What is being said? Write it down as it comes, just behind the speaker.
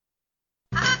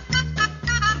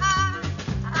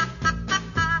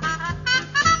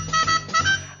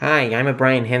Hi, I'm a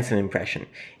Brian Henson impression.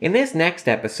 In this next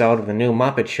episode of the new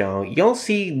Muppet Show, you'll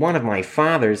see one of my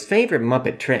father's favorite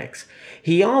Muppet tricks.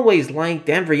 He always liked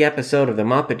every episode of the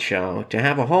Muppet Show to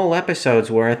have a whole episode's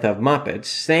worth of Muppets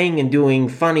saying and doing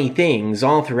funny things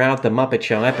all throughout the Muppet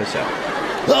Show episode.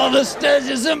 Oh, the stage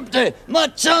is empty! My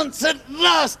chance at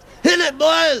last! Hit it,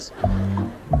 boys!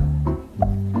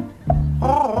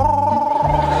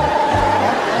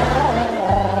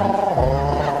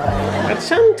 But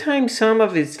sometimes some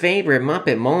of his favorite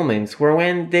Muppet moments were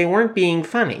when they weren't being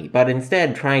funny, but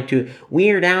instead tried to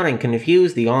weird out and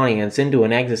confuse the audience into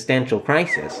an existential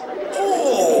crisis.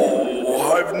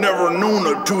 Oh, I've never known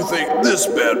a toothache this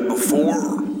bad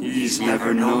before. He's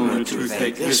never known a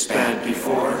toothache this bad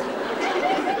before.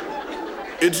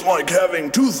 It's like having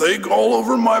toothache all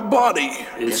over my body.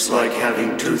 It's like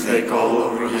having toothache all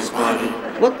over his body.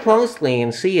 Look closely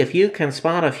and see if you can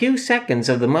spot a few seconds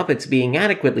of the Muppets being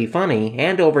adequately funny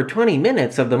and over 20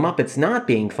 minutes of the Muppets not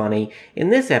being funny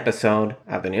in this episode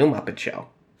of The New Muppet Show.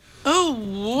 Oh,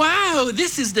 wow,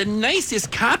 this is the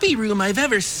nicest copy room I've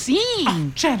ever seen.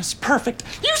 Oh, Janice, perfect.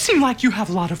 You seem like you have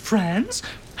a lot of friends.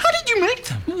 How did you make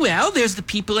them? Well, there's the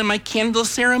people in my candle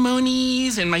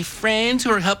ceremonies, and my friends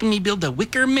who are helping me build the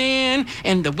Wicker Man,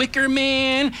 and the Wicker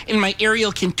Man, and my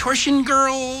aerial contortion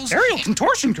girls. Aerial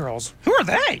contortion girls? Who are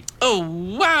they? Oh,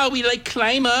 wow, we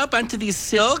climb up onto these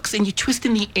silks, and you twist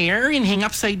in the air and hang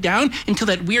upside down until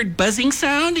that weird buzzing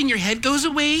sound in your head goes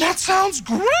away. That sounds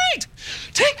great!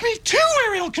 Take me to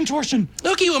aerial contortion.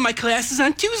 Okay, well, my class is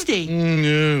on Tuesday.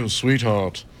 No,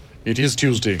 sweetheart. It is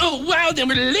Tuesday. Oh, wow, then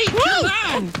we're late. Come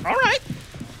on. All right.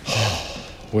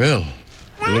 Well,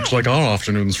 looks like our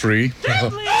afternoon's free. We're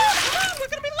going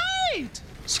to be late.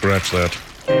 Scratch that.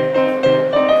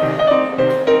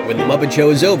 When the Muppet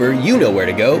Show is over, you know where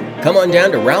to go. Come on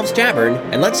down to Ralph's Tavern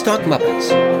and let's talk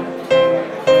Muppets.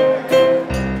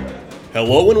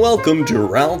 Hello and welcome to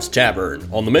Ralph's Tavern.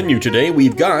 On the menu today,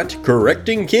 we've got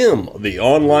Correcting Kim, the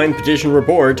online petition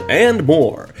report, and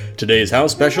more. Today's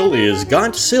house special is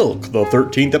Got Silk, the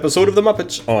 13th episode of The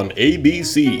Muppets on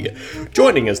ABC.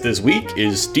 Joining us this week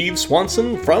is Steve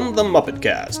Swanson from The Muppet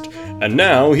Cast. And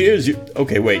now, here's you...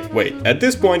 Okay, wait. At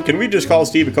this point, can we just call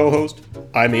Steve a co-host?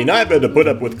 I mean, I've had to put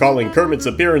up with calling Kermit's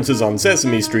appearances on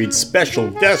Sesame Street special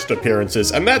guest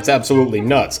appearances, and that's absolutely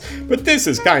nuts. But this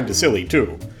is kinda silly,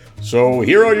 too. So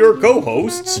here are your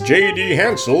co-hosts, J.D.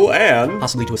 Hansel and...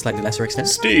 Possibly to a slightly lesser extent.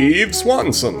 Steve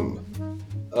Swanson.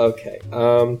 Okay,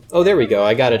 oh, there we go.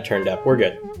 I got it turned up. We're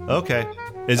good. Okay.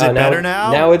 Is it better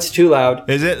now? Now it's too loud.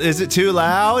 Is it too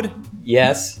loud?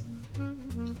 Yes.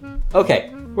 Okay,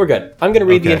 we're good. I'm going to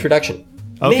read the introduction.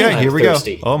 Okay, Man, I'm here we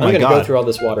thirsty. go. Oh my I'm going to God. go through all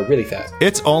this water really fast.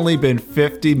 It's only been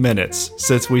 50 minutes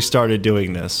since we started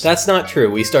doing this. That's not true.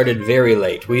 We started very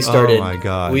late. We started. Oh my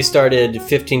God. We started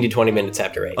 15 to 20 minutes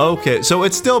after 8. Okay, so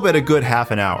it's still been a good half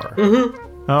an hour.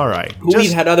 Mm-hmm. All right.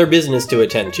 We've had other business to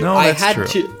attend to. No,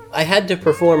 that's true. I had to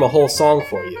perform a whole song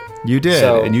for you. You did,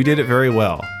 So- and you did it very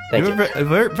well. Thank you. Have a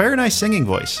very, very nice singing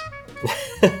voice.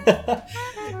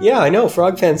 Yeah, I know.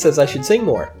 Frogfan says I should sing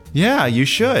more. Yeah, you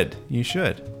should. You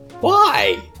should.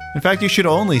 Why? In fact, you should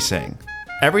only sing.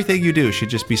 Everything you do should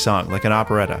just be sung, like an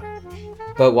operetta.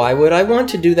 But why would I want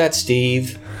to do that,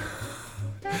 Steve?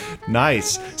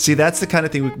 Nice. See, that's the kind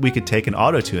of thing we could take and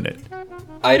auto-tune it.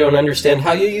 I don't understand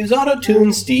how you use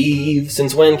auto-tune, Steve.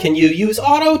 Since when can you use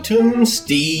auto-tune,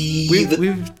 Steve?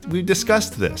 We've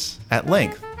discussed this at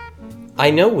length.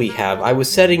 I know we have. I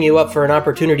was setting you up for an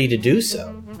opportunity to do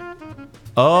so.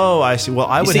 Oh, I see. Well,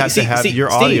 I would have to have your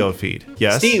Steve, audio feed.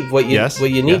 Yes. Steve, what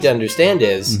you need to understand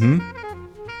is...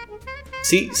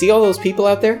 See all those people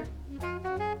out there?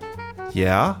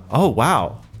 Yeah? Oh,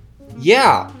 wow.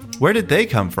 Yeah. Where did they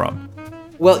come from?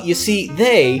 Well, you see,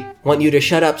 they want you to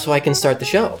shut up so I can start the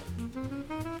show.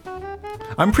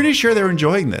 I'm pretty sure they're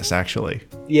enjoying this, actually.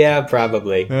 Yeah,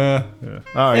 probably. All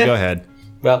right, go ahead.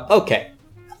 Well, okay.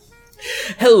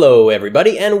 Hello,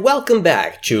 everybody, and welcome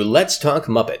back to Let's Talk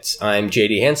Muppets. I'm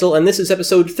J.D. Hansel, and this is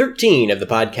episode 13 of the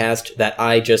podcast that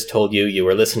I just told you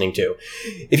were listening to.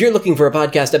 If you're looking for a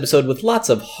podcast episode with lots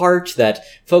of heart that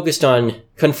focused on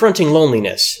confronting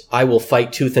loneliness, I will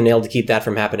fight tooth and nail to keep that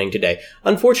from happening today.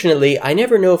 Unfortunately, I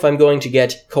never know if I'm going to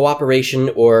get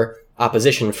cooperation or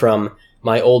opposition from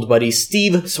my old buddy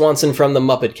Steve Swanson from the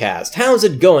Muppet Cast. How's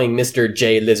it going, Mr.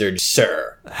 J. Lizard,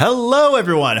 sir? Hello,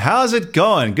 everyone. How's it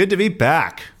going? Good to be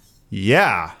back.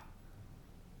 Yeah.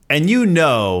 And you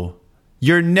know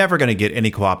You're never going to get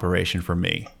any cooperation from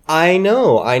me. I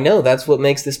know. That's what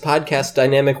makes this podcast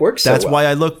dynamic work so That's well. why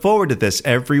I look forward to this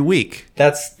every week.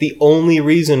 That's the only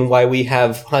reason why we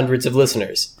have hundreds of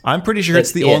listeners. I'm pretty sure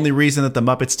it's the only reason that the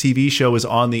Muppets TV show is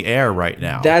on the air right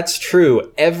now. That's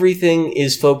true. Everything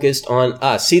is focused on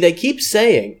us. See,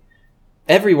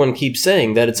 everyone keeps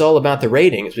saying that it's all about the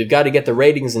ratings. We've got to get the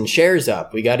ratings and shares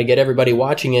up. We got to get everybody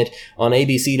watching it on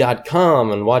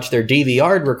abc.com and watch their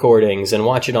DVR recordings and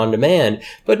watch it on demand.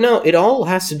 But no, it all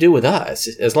has to do with us.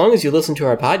 As long as you listen to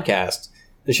our podcast,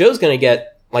 the show's going to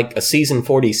get like a season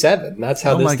 47. That's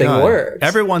how this thing works.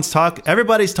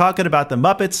 Everybody's talking about the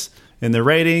Muppets and the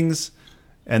ratings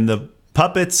and the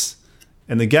puppets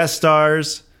and the guest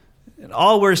stars. And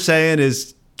all we're saying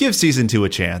is give season 2 a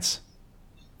chance.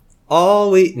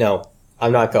 No,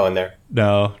 I'm not going there.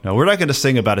 No, we're not going to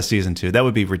sing about a season 2. That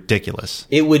would be ridiculous.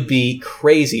 It would be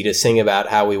crazy to sing about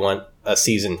how we want a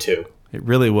season 2. It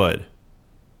really would.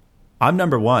 I'm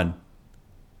number 1.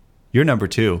 You're number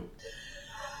 2.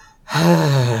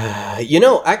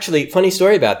 Actually, funny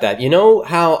story about that. You know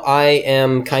how I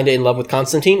am kind of in love with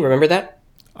Constantine? Remember that?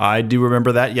 I do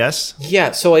remember that, yes.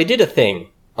 Yeah, so I did a thing.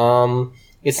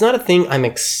 It's not a thing I'm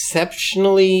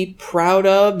exceptionally proud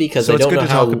of because I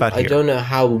don't know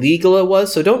how legal it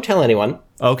was, so don't tell anyone.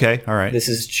 Okay, all right. This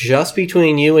is just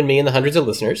between you and me and the hundreds of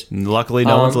listeners. Luckily,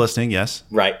 no one's listening, yes.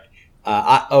 Right.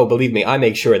 Believe me, I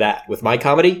make sure of that. With my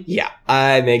comedy, yeah,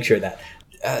 I make sure of that.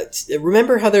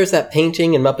 Remember how there's that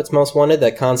painting in Muppets Most Wanted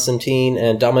that Constantine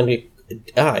and Dominic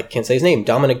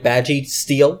Badgie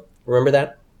steal? Remember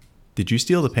that? Did you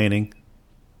steal the painting?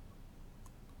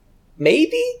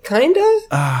 Maybe, kinda.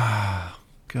 Ah,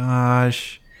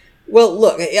 gosh. Well,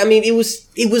 look, I mean, it was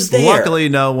there. Luckily,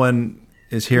 no one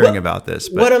is hearing about this.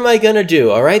 But what am I gonna do?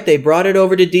 All right, they brought it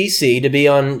over to DC to be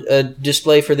on a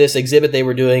display for this exhibit they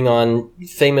were doing on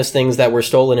famous things that were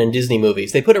stolen in Disney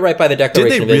movies. They put it right by the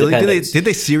Declaration of Independence. Did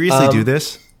they seriously do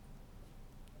this?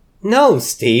 No,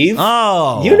 Steve.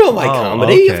 Oh, you know my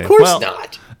comedy. Okay. Of course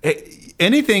not.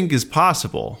 Anything is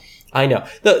possible. I know.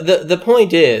 The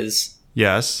point is.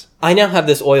 Yes. I now have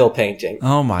this oil painting.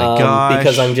 Oh my gosh.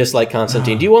 Because I'm just like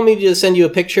Constantine. Do you want me to send you a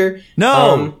picture?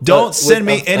 No, don't send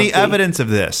me any evidence of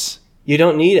this. You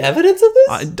don't need evidence of this?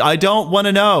 I don't want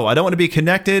to know. I don't want to be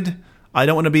connected. I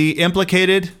don't want to be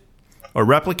implicated or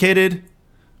replicated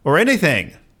or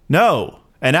anything. No.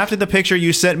 And after the picture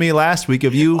you sent me last week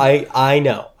of you... I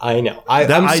know.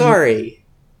 I'm sorry.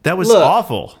 That was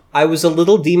awful. I was a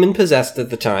little demon-possessed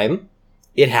at the time.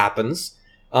 It happens.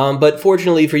 But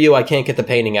fortunately for you, I can't get the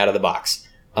painting out of the box.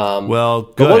 Well,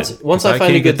 good. Once I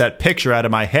find get that picture out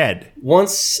of my head.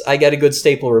 Once I get a good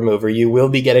staple remover, you will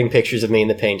be getting pictures of me in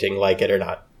the painting, like it or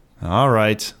not. All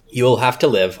right. You'll have to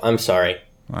live. I'm sorry.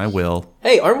 I will.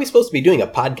 Hey, aren't we supposed to be doing a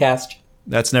podcast?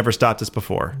 That's never stopped us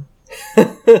before.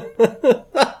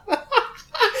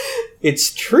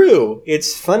 It's true.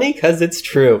 It's funny because it's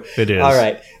true. It is. All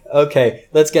right. Okay,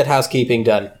 let's get housekeeping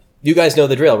done. You guys know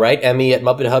the drill, right?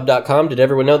 Emmy@MuppetHub.com. Did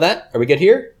everyone know that? Are we good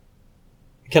here?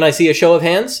 Can I see a show of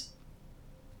hands?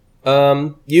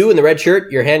 You in the red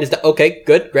shirt, your hand is down. Okay,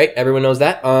 good, great. Everyone knows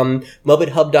that.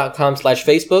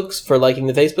 MuppetHub.com/Facebooks for liking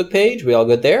the Facebook page. We all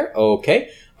good there? Okay.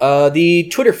 The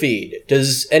Twitter feed.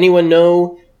 Does anyone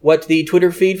know what the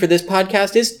Twitter feed for this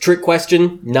podcast is? Trick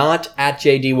question. Not at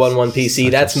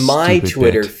JD11PC. That's my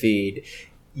Twitter feed.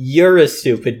 You're a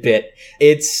stupid bit.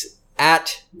 It's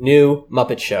at New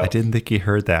Muppet Show. I didn't think you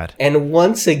heard that. And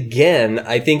once again,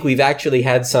 I think we've actually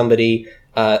had somebody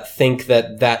think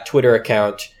that Twitter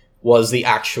account was the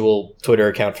actual Twitter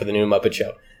account for the New Muppet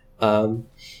Show.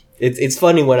 It's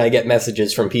funny when I get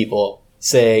messages from people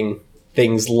saying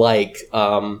things like,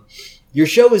 your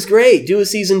show is great, do a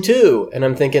season 2. And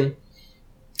I'm thinking,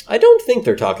 I don't think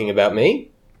they're talking about me.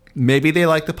 Maybe they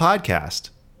like the podcast.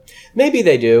 Maybe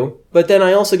they do, but then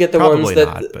I also get the ones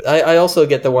that I also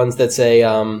get the ones that say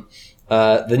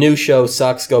the new show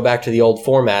sucks. Go back to the old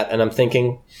format, and I'm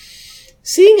thinking,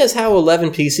 seeing as how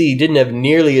 11PC didn't have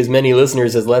nearly as many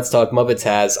listeners as Let's Talk Muppets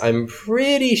has, I'm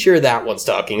pretty sure that one's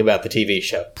talking about the TV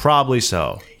show. Probably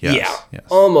so. Yes. Yeah,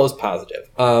 almost positive.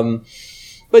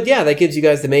 But yeah, that gives you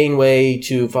guys the main way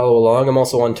to follow along. I'm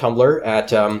also on Tumblr at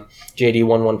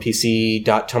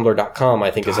jd11pc.tumblr.com. I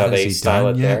think is how they style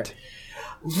it there.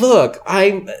 Look,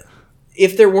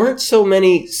 if there weren't so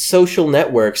many social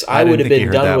networks, I would have been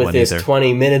done with this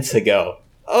 20 minutes ago.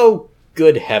 Oh,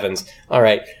 good heavens. All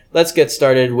right, let's get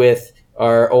started with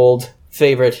our old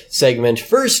favorite segment,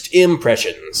 First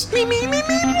Impressions.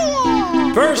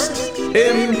 First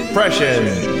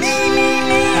Impressions.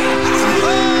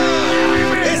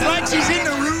 It's like she's in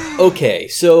the room. Okay,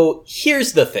 so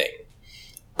here's the thing.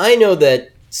 I know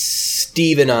that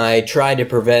Steve and I try to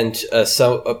present a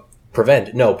somewhat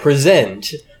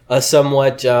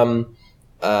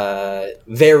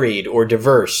varied or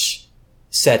diverse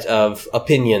set of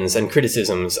opinions and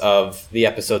criticisms of the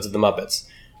episodes of The Muppets.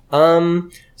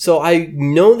 So I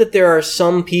know that there are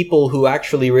some people who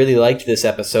actually really liked this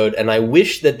episode, and I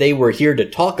wish that they were here to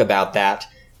talk about that,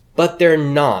 but they're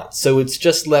not. So it's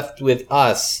just left with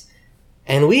us.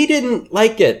 And we didn't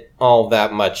like it all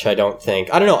that much, I don't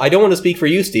think. I don't know. I don't want to speak for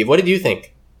you, Steve. What did you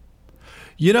think?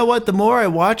 You know what? The more I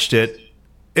watched it,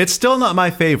 it's still not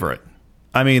my favorite.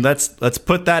 I mean, let's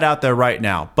put that out there right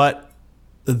now. But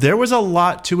there was a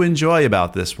lot to enjoy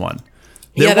about this one.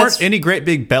 There weren't any great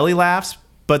big belly laughs,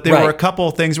 but there were a couple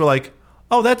of things where like,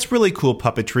 oh, that's really cool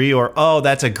puppetry, or oh,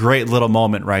 that's a great little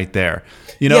moment right there.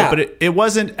 You know, but it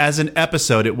wasn't, as an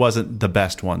episode, it wasn't the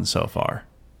best one so far.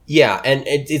 Yeah, and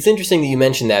it's interesting that you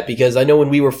mentioned that, because I know when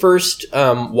we were first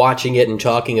watching it and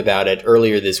talking about it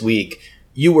earlier this week,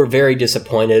 you were very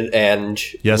disappointed, and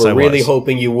were really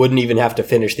hoping you wouldn't even have to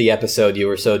finish the episode. You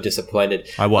were so disappointed.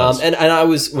 I was, and I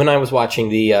was, when I was watching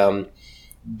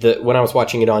when I was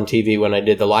watching it on TV, when I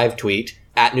did the live tweet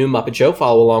at New Muppet Show.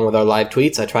 Follow along with our live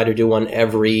tweets. I try to do one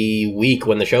every week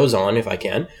when the show's on, if I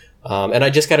can. And I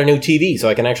just got a new TV, so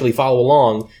I can actually follow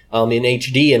along in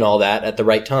HD and all that at the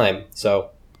right time. So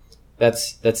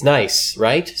that's nice,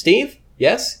 right, Steve?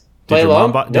 Yes. Play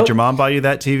along. Did your mom buy you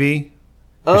that TV?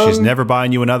 She's never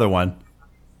buying you another one.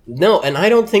 No, and I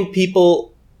don't think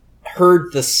people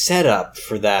heard the setup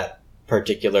for that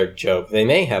particular joke. They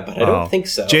may have, but I don't think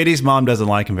so. JD's mom doesn't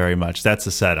like him very much. That's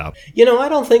the setup. You know, I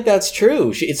don't think that's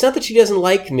true. It's not that she doesn't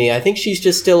like me. I think she's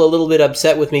just still a little bit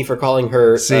upset with me for calling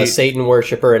her a Satan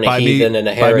worshiper and a heathen and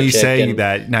a heretic. By me saying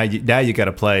that, now you got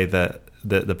to play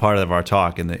the part of our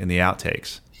talk in the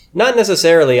outtakes. Not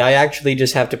necessarily. I actually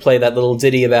just have to play that little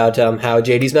ditty about how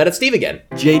JD's mad at Steve again.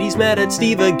 JD's mad at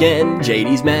Steve again.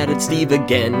 JD's mad at Steve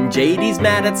again. JD's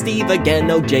mad at Steve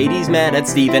again. Oh, JD's mad at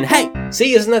Steve. And hey!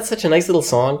 See, isn't that such a nice little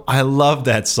song? I love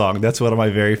that song. That's one of my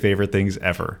very favorite things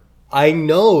ever. I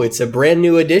know. It's a brand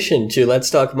new addition to Let's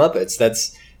Talk Muppets.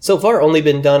 That's so far only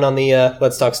been done on the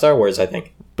Let's Talk Star Wars, I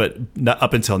think. But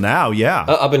up until now, yeah.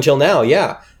 Up until now,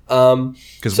 yeah.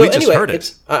 Because we just heard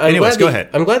it. Anyways, go ahead.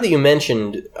 I'm glad that you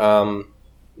mentioned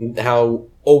how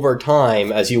over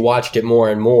time, as you watched it more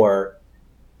and more,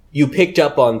 you picked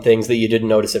up on things that you didn't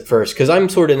notice at first. Because I'm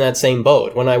sort of in that same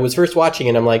boat. When I was first watching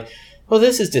it, I'm like, oh,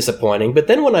 this is disappointing. But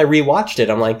then when I rewatched it,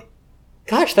 I'm like,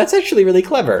 gosh, that's actually really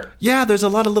clever. Yeah, there's a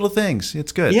lot of little things.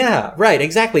 It's good. Yeah, right,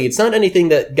 exactly. It's not anything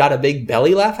that got a big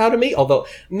belly laugh out of me. Although,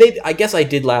 maybe I guess I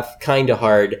did laugh kind of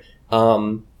hard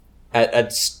at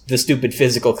the stupid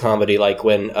physical comedy, like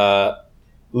when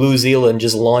Lou Zealand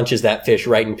just launches that fish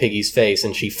right in Piggy's face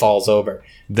and she falls over.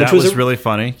 That was really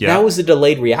funny. Yeah, that was a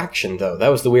delayed reaction, though. That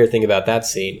was the weird thing about that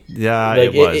scene. Yeah,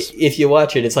 like, it was. If you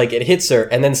watch it, it's like it hits her,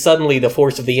 and then suddenly the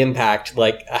force of the impact,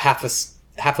 like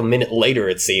half a minute later,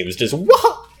 it seems, just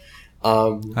wah!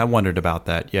 I wondered about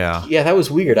that. Yeah. Yeah, that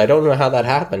was weird. I don't know how that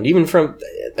happened, even from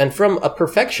a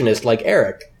perfectionist like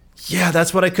Eric. Yeah,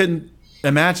 that's what I couldn't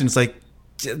imagine. It's like,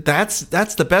 that's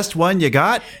the best one you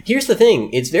got? Here's the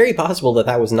thing. It's very possible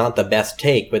that was not the best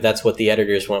take, but that's what the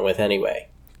editors went with anyway.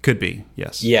 Could be,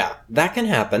 yes. Yeah, that can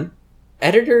happen.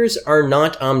 Editors are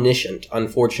not omniscient,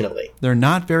 unfortunately. They're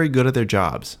not very good at their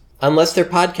jobs. Unless they're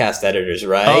podcast editors,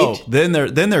 right? Oh, then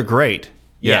they're great.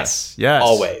 Yes.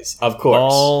 Always, of course.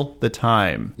 All the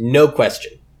time. No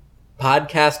question.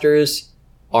 Podcasters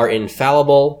are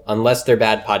infallible unless they're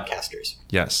bad podcasters.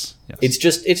 Yes. It's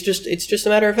just a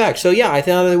matter of fact. So yeah, I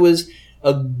thought it was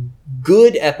a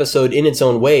good episode in its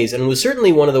own ways, and was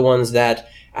certainly one of the ones that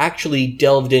actually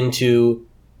delved into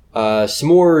some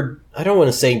more, I don't want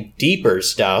to say deeper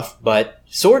stuff, but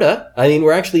sorta. I mean,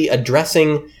 we're actually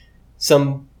addressing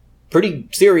some pretty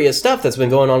serious stuff that's been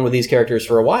going on with these characters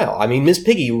for a while. I mean, Miss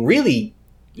Piggy really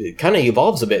kind of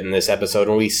evolves a bit in this episode,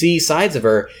 and we see sides of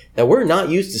her that we're not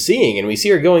used to seeing, and we see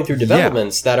her going through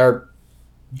developments that are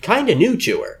kind of new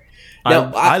to her.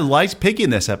 Now, I liked Piggy in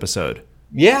this episode.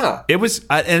 Yeah. It was,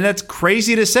 and that's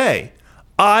crazy to say.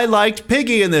 I liked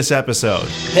Piggy in this episode.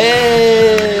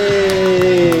 Hey!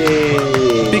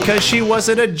 Because she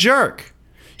wasn't a jerk.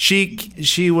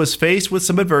 She was faced with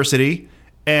some adversity,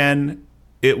 and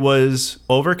it was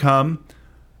overcome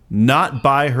not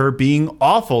by her being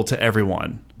awful to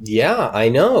everyone. Yeah, I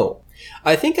know.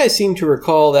 I think I seem to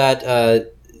recall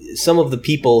that some of the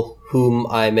people whom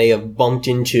I may have bumped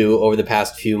into over the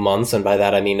past few months, and by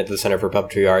that I mean at the Center for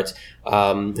Puppetry Arts,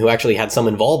 who actually had some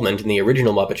involvement in the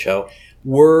original Muppet Show,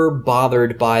 were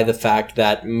bothered by the fact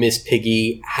that Miss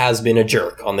Piggy has been a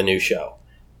jerk on the new show.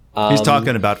 He's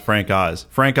talking about Frank Oz.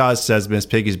 Frank Oz says Miss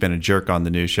Piggy's been a jerk on the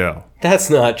new show. That's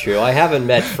not true. I haven't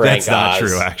met Frank Oz. That's not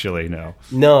true, actually, no.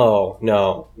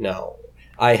 No.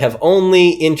 I have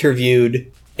only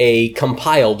interviewed a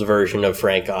compiled version of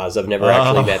Frank Oz. I've never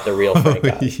actually met the real Frank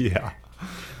Oz. Yeah.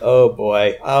 Oh,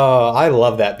 boy. Oh, I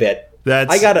love that bit.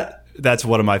 That's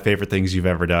one of my favorite things you've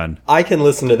ever done. I can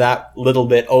listen to that little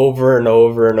bit over and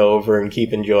over and over and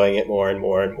keep enjoying it more and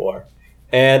more and more.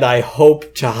 And I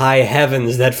hope to high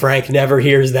heavens that Frank never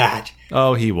hears that.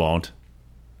 Oh, he won't.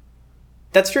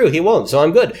 That's true, he won't, so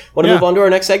I'm good. Want to move on to our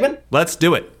next segment? Let's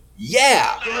do it.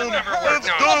 Yeah!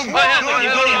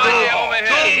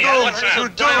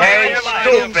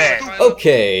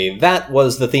 Okay, that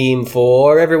was the theme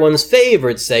for everyone's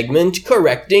favorite segment,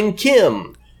 Correcting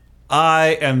Kim.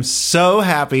 I am so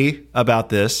happy about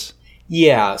this.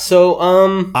 Yeah, so,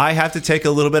 I have to take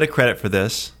a little bit of credit for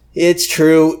this. It's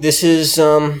true. This is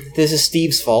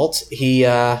Steve's fault.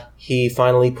 He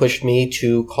finally pushed me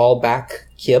to call back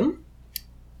Kim,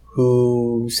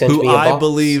 who sent me a box. I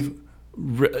believe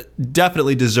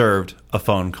definitely deserved a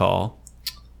phone call.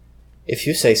 If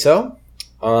you say so.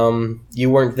 You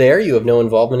weren't there. You have no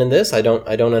involvement in this. I don't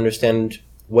understand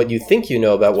what you think you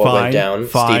know about what went down,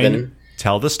 Stephen.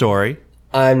 Tell the story.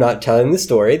 I'm not telling the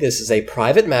story. This is a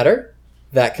private matter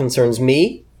that concerns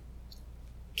me,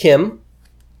 Kim,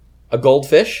 a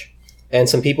goldfish, and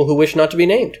some people who wish not to be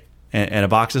named. And a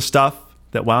box of stuff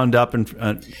that wound up in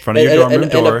front of your dorm room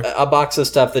door. And a box of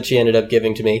stuff that she ended up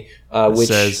giving to me. Which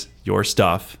says, your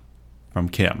stuff from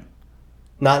Kim.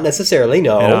 Not necessarily,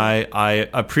 no. And I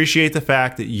appreciate the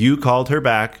fact that you called her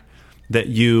back, that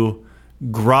you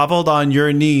groveled on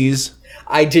your knees.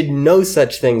 I did no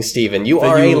such thing, Stephen. You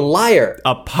are a liar.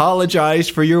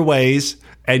 Apologized for your ways,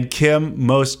 and Kim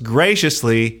most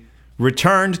graciously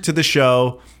returned to the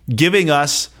show, giving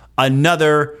us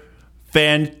another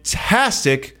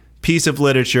fantastic piece of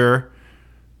literature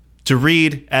to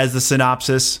read as the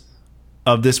synopsis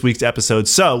of this week's episode.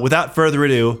 So, without further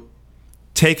ado,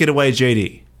 take it away,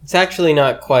 JD. It's actually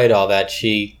not quite all that.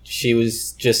 She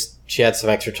had some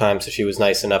extra time, so she was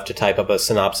nice enough to type up a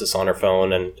synopsis on her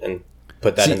phone and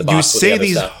put that in the box with the other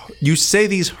stuff. You say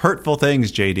these hurtful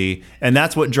things, JD, and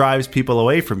that's what drives people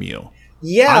away from you.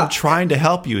 Yeah. I'm trying to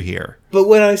help you here. But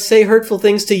when I say hurtful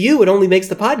things to you, it only makes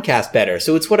the podcast better.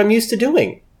 So it's what I'm used to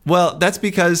doing. Well, that's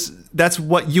because that's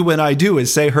what you and I do,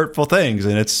 is say hurtful things,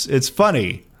 and it's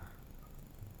funny.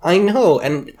 I know,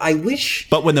 and I wish...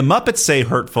 But when the Muppets say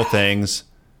hurtful things,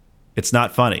 it's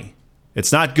not funny.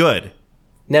 It's not good.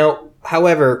 Now,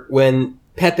 however, when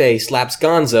Pepe slaps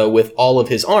Gonzo with all of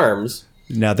his arms...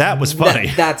 Now that was funny.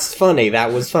 That's funny.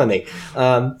 That was funny.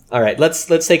 All right, let's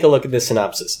take a look at this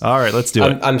synopsis. All right, let's do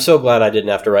it. I'm so glad I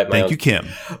didn't have to write my own. Thank you, Kim.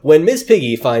 When Miss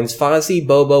Piggy finds Fozzie,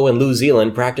 Bobo, and Lou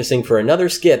Zealand practicing for another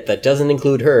skit that doesn't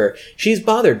include her, she's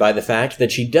bothered by the fact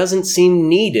that she doesn't seem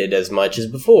needed as much as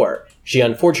before. She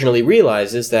unfortunately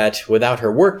realizes that, without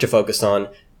her work to focus on,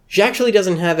 she actually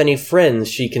doesn't have any friends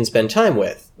she can spend time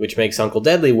with, which makes Uncle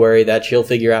Deadly worry that she'll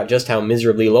figure out just how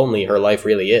miserably lonely her life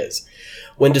really is.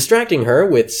 When distracting her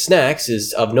with snacks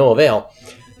is of no avail,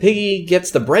 Piggy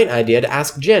gets the bright idea to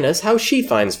ask Janice how she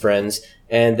finds friends,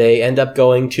 and they end up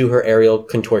going to her aerial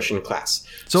contortion class.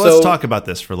 So let's talk about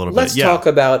this for a little bit. Let's talk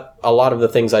about a lot of the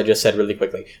things I just said really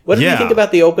quickly. What did you think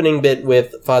about the opening bit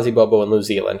with Fozzie, Bobo, and Lou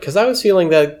Zealand? Because I was feeling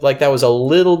that that was a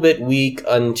little bit weak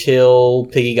until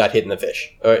Piggy got hit in the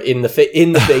fish, or in the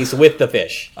face with the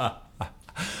fish.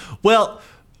 Well,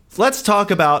 let's talk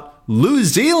about Lou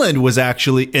Zealand was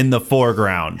actually in the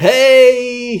foreground.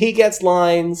 Hey, he gets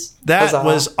lines. That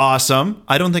was awesome.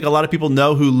 I don't think a lot of people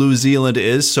know who Lou Zealand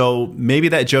is, so maybe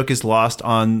that joke is lost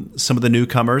on some of the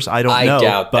newcomers. I don't know. I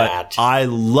doubt but that. I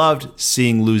loved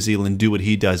seeing Lou Zealand do what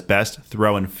he does best,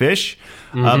 throwing fish.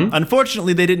 Mm-hmm.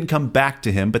 Unfortunately, they didn't come back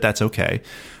to him, but that's okay.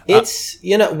 It's,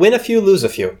 win a few, lose a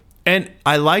few. And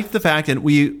I liked the fact, and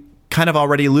we kind of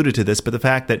already alluded to this, but the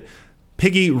fact that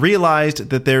Piggy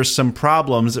realized that there's some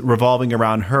problems revolving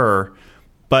around her,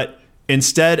 but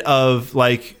instead of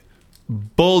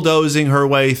bulldozing her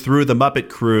way through the Muppet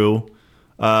crew,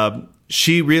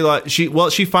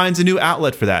 she finds a new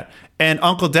outlet for that. And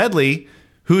Uncle Deadly,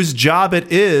 whose job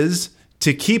it is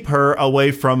to keep her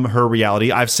away from her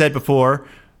reality. I've said before,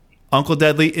 Uncle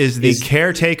Deadly is the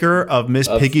caretaker of Miss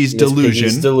Piggy's delusion.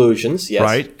 Piggy's delusions, yes.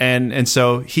 Right? And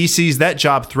so he sees that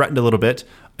job threatened a little bit.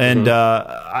 And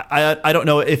I don't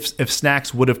know if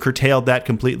Snacks would have curtailed that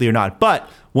completely or not. But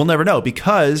we'll never know,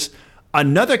 because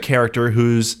another character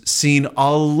who's seen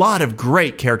a lot of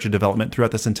great character development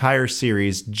throughout this entire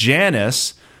series,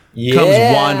 Janice,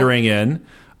 comes wandering in.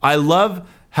 I love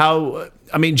how...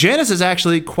 Janice is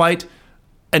actually quite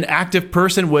an active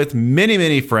person with many,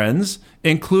 many friends,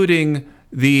 including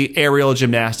the aerial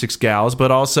gymnastics gals,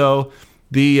 but also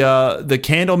the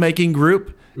candle making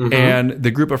group and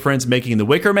the group of friends making the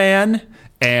Wicker Man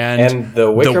and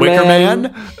the Wicker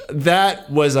Man. That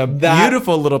was a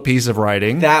beautiful little piece of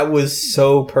writing. That was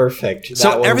so perfect.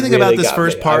 So everything about this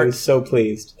first part, I was so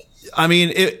pleased. I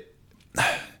mean,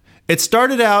 it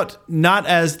started out not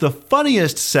as the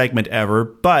funniest segment ever,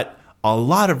 but a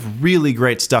lot of really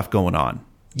great stuff going on.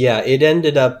 Yeah, it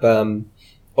ended up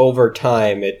over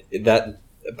time. That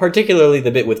particularly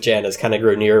the bit with Janice kind of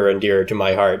grew nearer and dearer to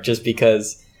my heart, just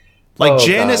because. Like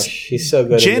Janice, she's so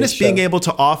good. Janice being able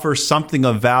to offer something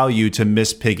of value to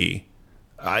Miss Piggy.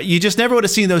 You just never would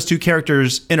have seen those two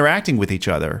characters interacting with each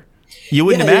other. You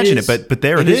wouldn't imagine it, but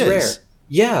there it is. Rare.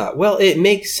 Yeah, well, it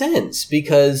makes sense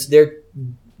because they're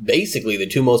basically the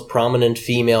two most prominent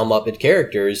female Muppet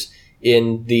characters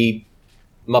in the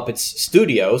Muppets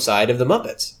studio side of the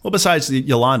Muppets. Well, besides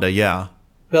Yolanda, yeah.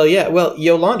 Well, yeah. Well,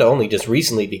 Yolanda only just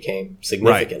recently became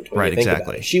significant. When you think exactly.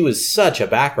 About it. She was such a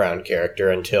background character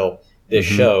until this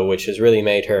show, which has really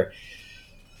made her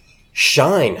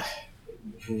shine.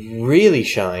 Really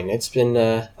shine. It's been,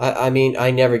 I mean,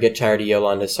 I never get tired of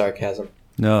Yolanda's sarcasm.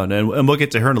 No, and we'll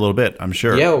get to her in a little bit, I'm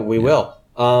sure. Yeah, we will.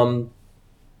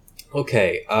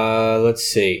 Okay, let's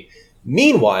see.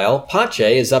 Meanwhile,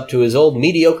 Pache is up to his old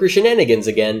mediocre shenanigans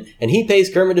again, and he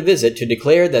pays Kermit a visit to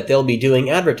declare that they'll be doing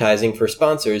advertising for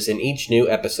sponsors in each new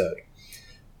episode.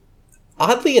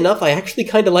 Oddly enough, I actually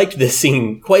kind of liked this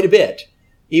scene quite a bit,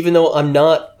 even though I'm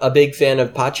not a big fan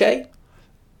of Pache.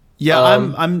 Yeah,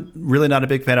 I'm really not a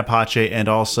big fan of Pache, and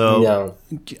also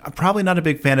I'm probably not a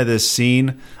big fan of this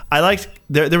scene. I liked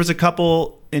there was a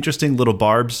couple interesting little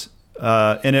barbs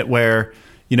in it where,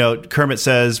 you know, Kermit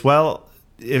says, well,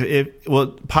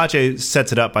 Pache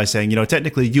sets it up by saying, you know,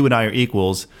 technically you and I are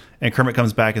equals, and Kermit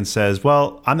comes back and says,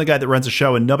 well, I'm the guy that runs the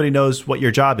show and nobody knows what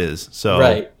your job is. So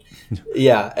right.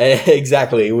 Yeah,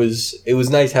 exactly. It was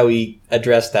nice how he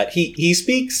addressed that. He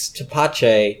speaks to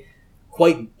Pache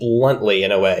quite bluntly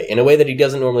in a way that he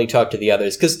doesn't normally talk to the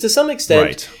others, because to some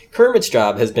extent Kermit's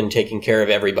job has been taking care of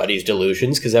everybody's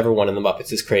delusions, because everyone in the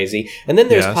Muppets is crazy, and then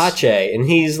there's Pache, and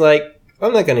he's like,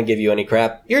 I'm not going to give you any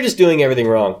crap, you're just doing everything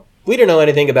wrong, we don't know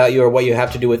anything about you or what you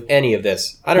have to do with any of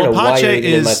this, I don't know why you're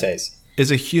even in my face.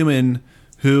 Is a human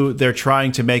who they're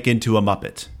trying to make into a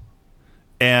Muppet,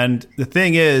 and the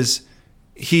thing is,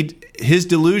 his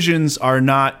delusions are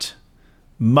not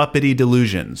Muppety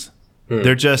delusions.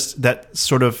 They're just that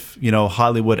sort of, you know,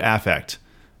 Hollywood affect.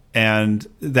 And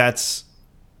that's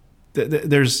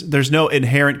there's no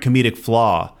inherent comedic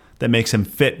flaw that makes him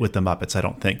fit with the Muppets, I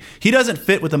don't think. He doesn't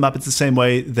fit with the Muppets the same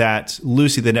way that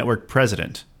Lucy the network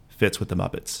president fits with the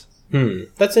Muppets.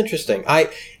 That's interesting. I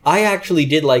actually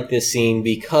did like this scene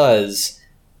because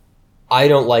I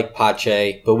don't like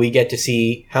Pache, but we get to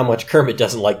see how much Kermit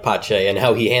doesn't like Pache and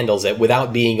how he handles it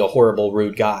without being a horrible,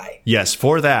 rude guy. Yes,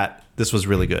 for that, this was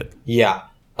really good. Yeah.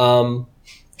 I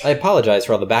apologize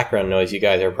for all the background noise you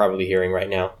guys are probably hearing right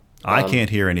now. I can't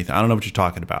hear anything. I don't know what you're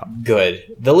talking about.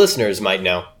 Good. The listeners might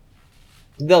know.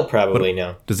 They'll probably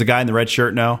know. Does the guy in the red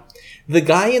shirt know? The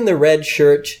guy in the red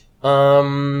shirt,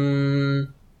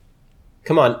 come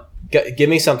on. Give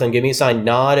me something. Give me a sign.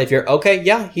 Nod if you're... Okay,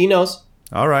 yeah, he knows.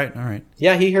 All right.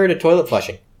 Yeah, he heard a toilet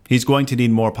flushing. He's going to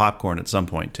need more popcorn at some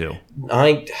point, too.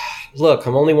 Look,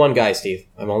 I'm only one guy, Steve.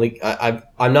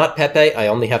 I'm not Pepe. I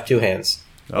only have two hands.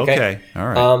 Okay. All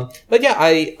right. But yeah,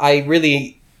 I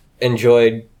really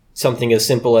enjoyed something as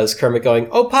simple as Kermit going,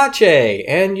 "Oh, Pache,"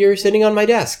 and you're sitting on my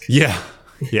desk. Yeah,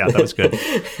 that was good.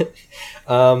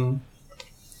 And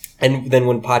then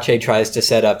when Pache tries to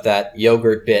set up that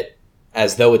yogurt bit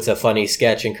as though it's a funny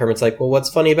sketch, and Kermit's like, well, what's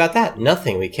funny about that?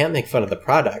 Nothing. We can't make fun of the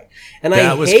product. And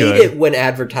I hate it when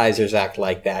advertisers act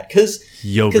like that. Because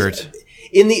yogurt.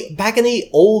 Back in the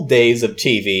old days of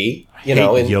TV,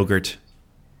 yogurt.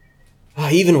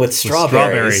 Even with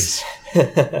strawberries.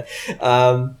 Where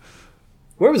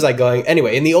was I going?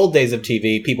 Anyway, in the old days of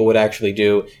TV, people would actually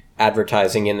do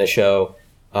advertising in the show,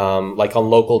 like on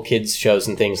local kids shows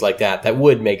and things like that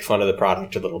would make fun of the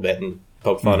product a little bit and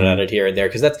poke fun at it here and there,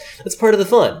 because that's part of the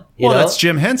fun. You know? That's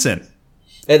Jim Henson.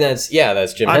 And that's Jim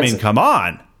Henson. I mean, come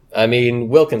on. I mean,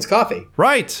 Wilkins Coffee.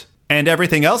 Right. And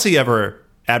everything else he ever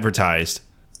advertised.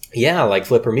 Yeah, like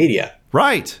Flipper Media.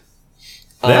 Right.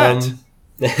 That.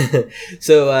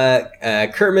 So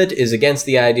Kermit is against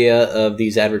the idea of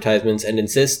these advertisements and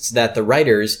insists that the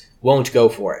writers won't go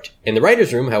for it. In the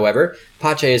writer's room, however,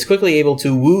 Pache is quickly able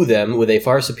to woo them with a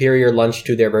far superior lunch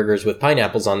to their burgers with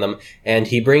pineapples on them, and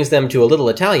he brings them to a little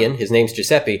Italian, his name's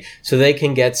Giuseppe, so they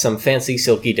can get some fancy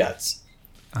silky duds.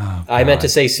 Oh, I meant to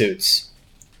say suits.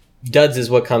 duds is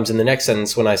what comes in the next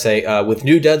sentence when I say, with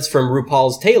new duds from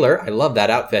RuPaul's Taylor, I love that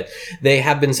outfit, they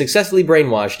have been successfully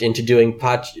brainwashed into doing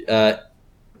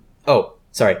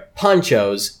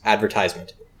Poncho's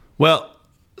advertisement. Well,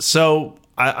 so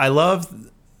I love...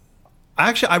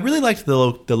 Actually, I really liked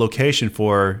the location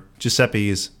for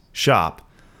Giuseppe's shop.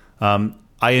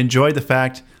 I enjoyed the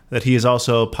fact that he is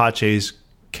also Pache's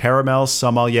caramel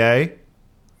sommelier.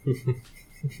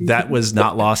 That was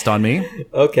not lost on me.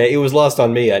 Okay, it was lost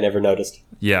on me. I never noticed.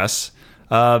 Yes.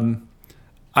 I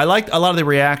liked a lot of the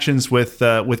reactions with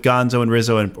Gonzo and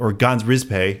Rizzo, or Gonz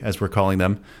Rizpe, as we're calling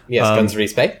them. Yes, Gonz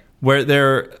Rizpe. Where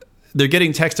they're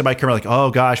getting texted by camera like, oh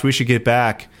gosh, we should get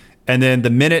back. And then the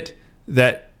minute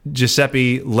that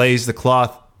Giuseppe lays the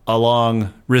cloth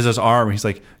along Rizzo's arm, he's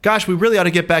like, gosh, we really ought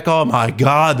to get back. Oh my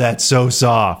God, that's so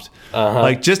soft.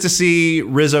 Like, just to see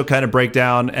Rizzo kind of break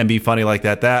down and be funny like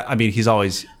that, I mean, he's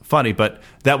always funny, but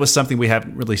that was something we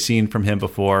haven't really seen from him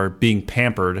before, being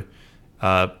pampered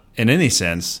in any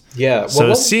sense. Yeah.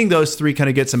 So seeing those three kind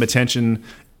of get some attention,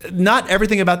 not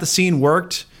everything about the scene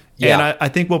worked. Yeah. And I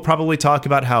think we'll probably talk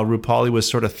about how RuPaul was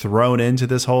sort of thrown into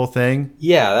this whole thing.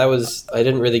 Yeah, I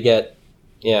didn't really get,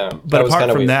 But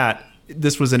apart from that,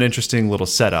 this was an interesting little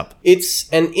setup.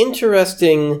 It's an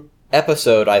interesting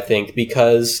episode, I think,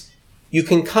 because you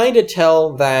can kind of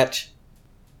tell that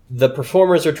the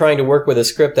performers are trying to work with a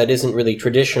script that isn't really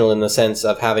traditional in the sense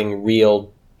of having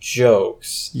real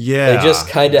jokes. Yeah. They just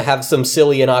kind of have some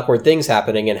silly and awkward things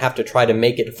happening and have to try to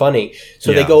make it funny.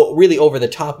 So they go really over the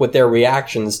top with their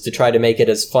reactions to try to make it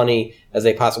as funny as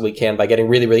they possibly can by getting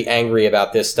really, really angry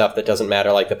about this stuff that doesn't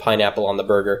matter, like the pineapple on the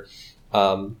burger.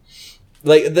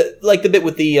 Like the bit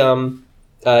with the,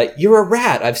 you're a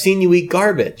rat, I've seen you eat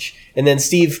garbage. And then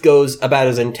Steve goes about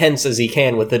as intense as he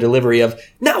can with the delivery of,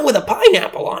 not with a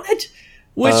pineapple on it.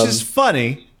 Which is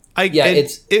funny.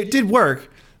 It did work.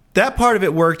 That part of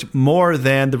it worked more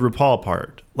than the RuPaul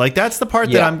part. Like, that's the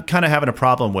part that I'm kind of having a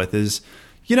problem with is,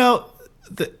 I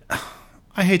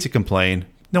hate to complain.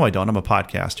 No, I don't. I'm a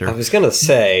podcaster. I was going to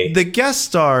say. The guest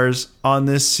stars on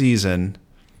this season,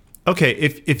 okay,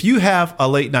 if you have a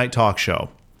late night talk show,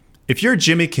 if you're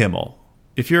Jimmy Kimmel,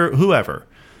 if you're whoever,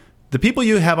 the people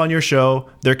you have on your show,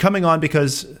 they're coming on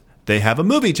because they have a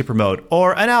movie to promote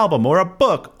or an album or a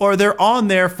book, or they're on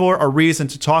there for a reason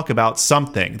to talk about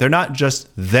something. They're not just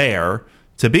there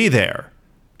to be there.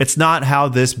 It's not how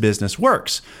this business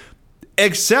works.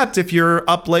 Except if you're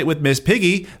up late with Miss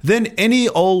Piggy, then any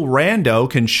old rando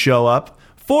can show up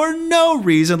for no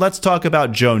reason. Let's talk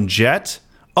about Joan Jett.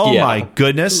 Oh my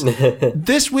goodness.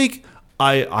 This week,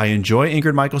 I enjoy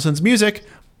Ingrid Michaelson's music,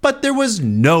 but there was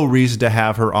no reason to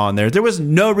have her on there. There was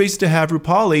no reason to have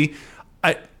RuPaul.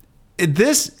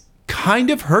 This kind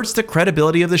of hurts the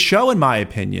credibility of the show, in my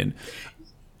opinion.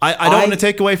 I don't want to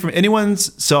take away from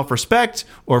anyone's self-respect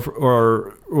or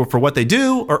for what they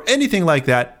do or anything like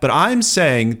that, but I'm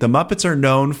saying the Muppets are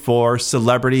known for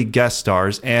celebrity guest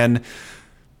stars, and,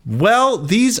 well,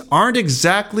 these aren't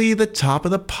exactly the top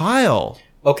of the pile.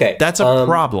 Okay. That's a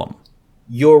problem.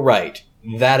 You're right.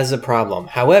 That is a problem.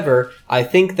 However, I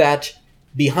think that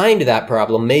behind that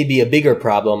problem may be a bigger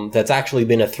problem that's actually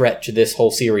been a threat to this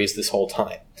whole series this whole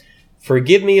time.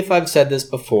 Forgive me if I've said this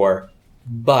before,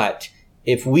 but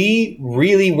if we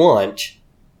really want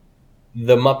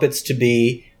the Muppets to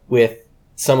be with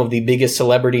some of the biggest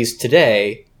celebrities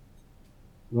today,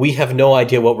 we have no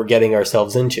idea what we're getting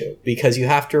ourselves into. Because you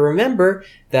have to remember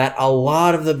that a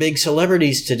lot of the big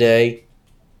celebrities today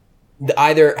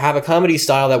either have a comedy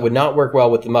style that would not work well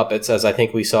with the Muppets, as I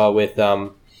think we saw with,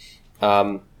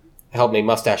 help me,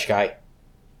 Mustache Guy.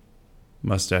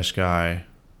 Mustache Guy.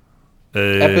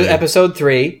 Episode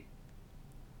 3.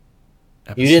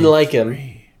 You didn't like him.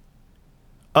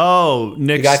 Oh,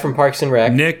 Nick. The guy from Parks and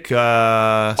Rec. Nick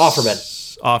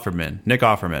Offerman. Nick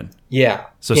Offerman. Yeah.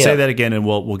 So say that again and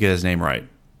we'll get his name right.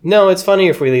 No, it's funny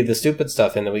if we leave the stupid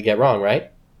stuff in that we get wrong,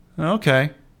 right? Okay.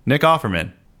 Nick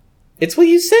Offerman. It's what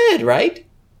you said, right?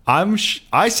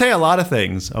 I say a lot of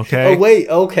things, okay? Oh, wait.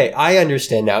 Okay, I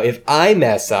understand now. If I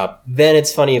mess up, then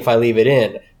it's funny if I leave it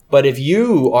in. But if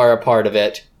you are a part of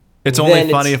it, it's only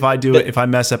funny if I do it, if I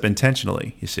mess up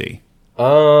intentionally, you see.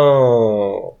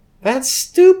 Oh, that's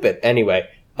stupid. Anyway,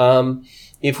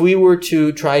 if we were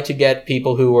to try to get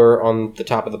people who were on the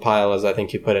top of the pile, as I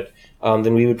think you put it,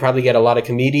 then we would probably get a lot of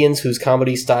comedians whose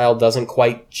comedy style doesn't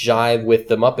quite jive with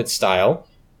the Muppet style,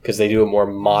 because they do a more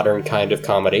modern kind of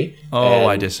comedy. Oh,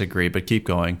 I disagree, but keep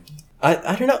going.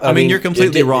 I don't know. I mean, you're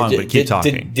completely wrong, but keep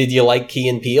talking. Did you like Key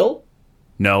and Peele?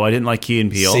 No, I didn't like Key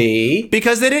and Peele. See?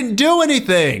 Because they didn't do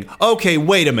anything. Okay,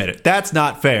 wait a minute. That's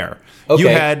not fair. Okay. You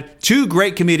had two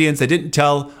great comedians that didn't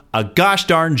tell a gosh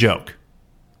darn joke.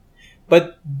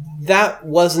 but that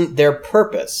wasn't their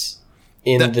purpose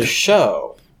in the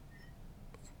show.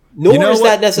 Nor is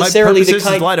that necessarily the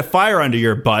kind. Is light a fire under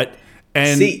your butt.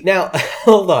 And see, now,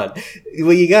 hold on.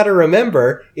 What you got to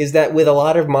remember is that with a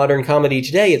lot of modern comedy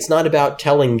today, it's not about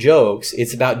telling jokes.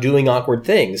 It's about doing awkward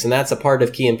things. And that's a part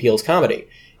of Key and Peele's comedy,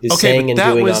 is saying and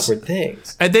doing awkward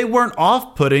things. And they weren't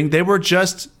off-putting. They were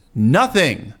just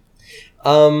nothing.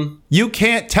 You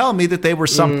can't tell me that they were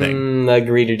something.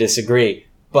 Agree to disagree.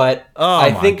 But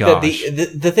I think that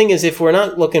the thing is, if we're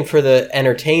not looking for the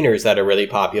entertainers that are really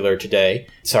popular today,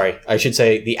 sorry, I should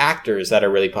say the actors that are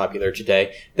really popular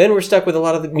today, then we're stuck with a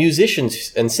lot of the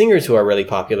musicians and singers who are really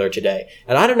popular today.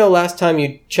 And I don't know last time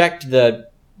you checked the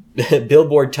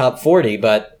Billboard Top 40,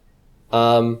 but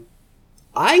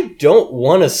I don't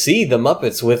want to see the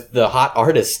Muppets with the hot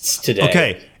artists today.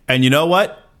 Okay, and you know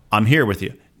what? I'm here with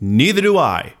you. Neither do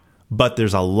I, but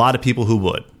there's a lot of people who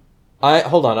would.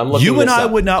 Hold on, I'm looking. You and I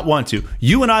would not want to.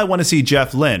 You and I want to see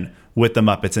Jeff Lynne with the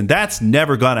Muppets, and that's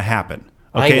never going to happen.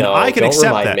 Okay, I know. And I can Don't accept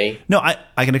remind that. me. No,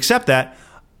 I can accept that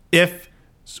if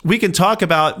we can talk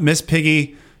about Miss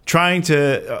Piggy trying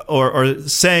to or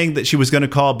saying that she was going to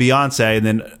call Beyonce, and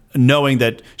then knowing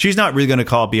that she's not really going to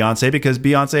call Beyonce because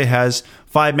Beyonce has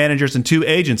 5 managers and 2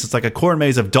 agents. It's like a corn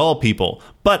maze of dull people.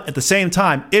 But at the same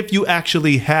time, if you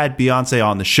actually had Beyonce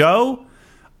on the show,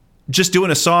 just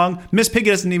doing a song, Miss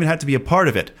Piggy doesn't even have to be a part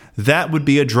of it. That would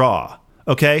be a draw.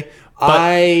 Okay?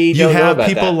 But you have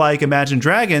people like Imagine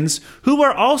Dragons who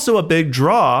are also a big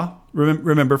draw,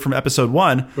 remember from episode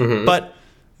 1, but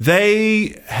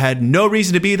they had no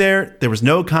reason to be there. There was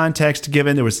no context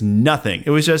given. There was nothing.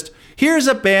 It was just, here's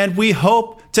a band we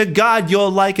hope to God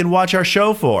you'll like and watch our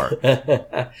show for.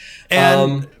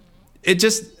 And it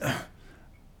just,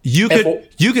 you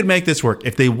could make this work.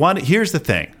 If they want it, here's the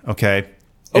thing, okay?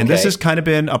 And this has kind of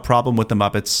been a problem with the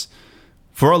Muppets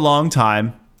for a long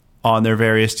time on their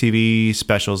various TV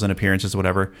specials and appearances,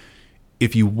 whatever.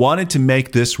 If you wanted to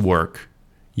make this work,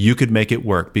 you could make it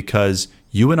work because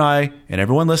you and I and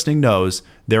everyone listening knows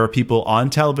there are people on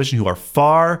television who are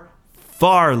far,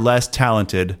 far less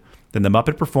talented than the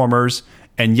Muppet performers.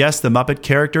 And yes, the Muppet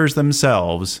characters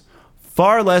themselves,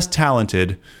 far less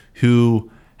talented,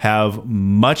 who have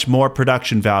much more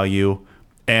production value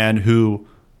and who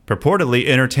purportedly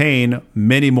entertain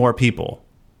many more people.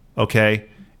 Okay?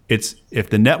 It's if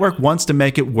the network wants to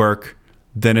make it work,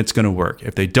 then it's going to work.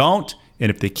 If they don't, and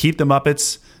if they keep the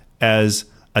Muppets as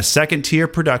a second-tier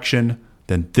production,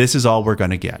 then this is all we're going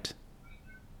to get.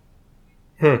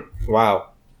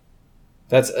 Wow.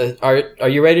 That's are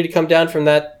you ready to come down from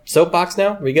that soapbox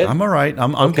now? Are we good? I'm all right.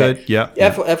 I'm good. Yeah.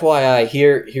 FYI,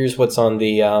 here's what's on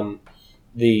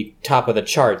the top of the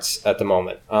charts at the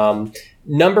moment.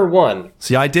 Number 1.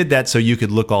 See, I did that so you could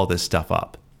look all this stuff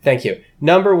up. Thank you.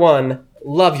 Number 1,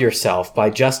 Love Yourself by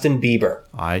Justin Bieber.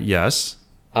 Yes.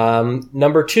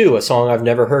 Number 2, a song I've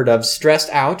never heard of, Stressed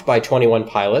Out by 21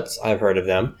 Pilots. I've heard of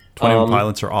them. 21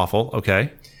 Pilots are awful.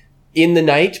 Okay. In the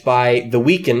Night by The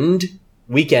Weekend,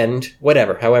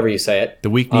 whatever, however you say it. The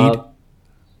Weak Need?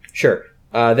 Sure.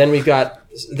 Then we've got...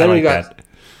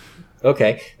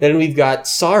 Okay. Then we've got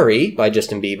Sorry by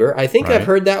Justin Bieber. I think I've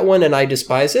heard that one and I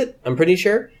despise it. I'm pretty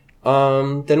sure.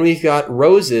 Then we've got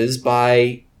Roses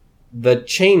by the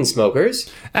Chainsmokers.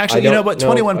 Actually, you know what?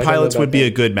 21 Pilots would be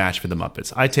a good match for the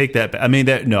Muppets. I take that. I mean,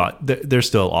 they're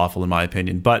still awful in my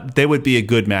opinion, but they would be a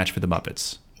good match for the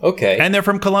Muppets. Okay. And they're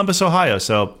from Columbus, Ohio,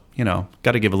 so,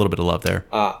 got to give a little bit of love there.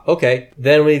 Okay.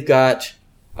 Then we've got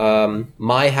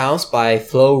My House by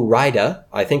Flo Rida.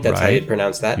 I think that's how you'd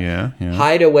pronounce that. Yeah.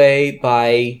 Hideaway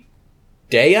by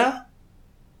Daya?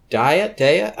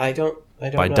 Daya? I don't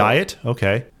know. By Diet?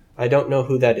 Okay. I don't know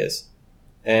who that is.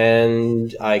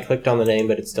 And I clicked on the name,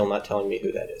 but it's still not telling me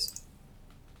who that is.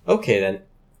 Okay, then.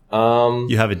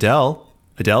 You have Adele.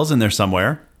 Adele's in there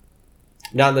somewhere.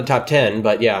 Not in the top 10,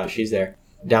 but yeah, she's there.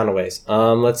 Down a ways.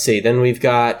 Let's see. Then we've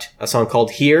got a song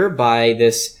called Here by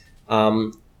this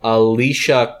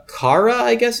Alicia Cara,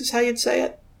 I guess is how you'd say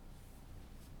it.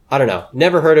 I don't know.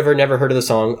 Never heard of her, never heard of the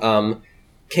song.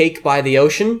 Cake by the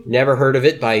Ocean, never heard of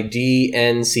it, by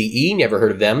DNCE, never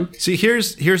heard of them. See,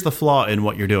 here's the flaw in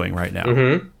what you're doing right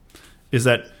now. Is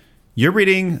that you're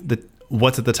reading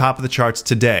what's at the top of the charts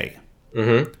today.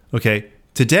 Okay,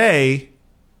 today,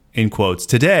 in quotes,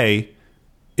 today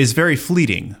is very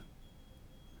fleeting.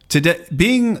 Today,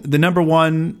 being the number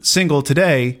 1 single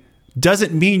today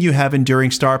doesn't mean you have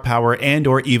enduring star power and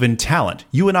or even talent.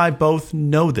 You and I both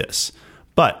know this.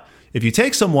 But if you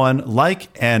take someone like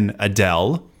an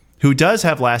Adele, who does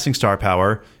have lasting star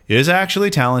power, is actually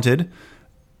talented,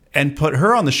 and put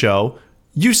her on the show,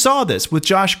 you saw this with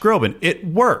Josh Groban. It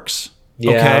works.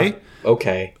 Yeah,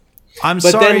 okay. I'm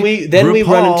But sorry. then we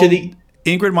run into the...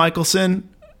 Ingrid Michaelson,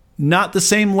 not the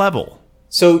same level.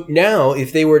 So now,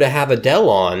 if they were to have Adele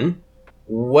on,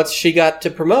 what's she got to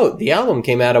promote? The album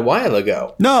came out a while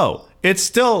ago. No, it's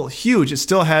still huge. It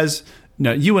still has...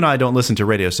 No, you and I don't listen to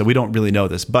radio, so we don't really know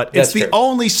this, but it's the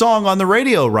only song on the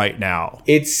radio right now.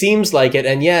 It seems like it,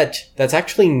 and yet that's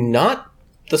actually not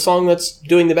the song that's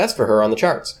doing the best for her on the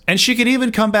charts. And she could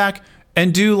even come back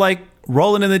and do like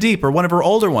Rolling in the Deep or one of her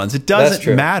older ones. It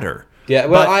doesn't matter. Yeah,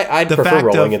 well, I'd prefer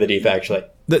Rolling in the Deep, actually.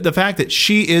 The fact that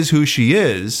she is who she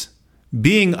is,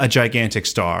 being a gigantic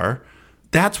star,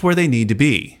 that's where they need to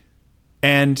be.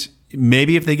 And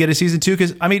maybe if they get a season 2,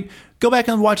 because, I mean, go back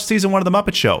and watch season 1 of The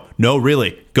Muppet Show. No,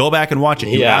 really. Go back and watch it.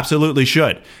 You absolutely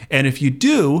should. And if you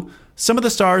do, some of the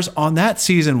stars on that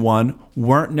season 1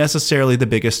 weren't necessarily the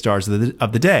biggest stars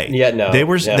of the day. Yeah, no. They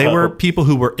were people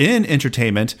who were in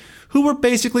entertainment who were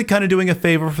basically kind of doing a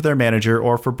favor for their manager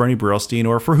or for Bernie Brillstein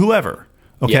or for whoever.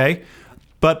 Okay? Yeah.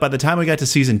 But by the time we got to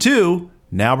season 2,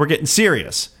 now we're getting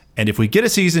serious. And if we get a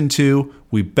season 2,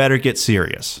 we better get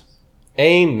serious.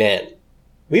 Amen.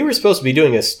 We were supposed to be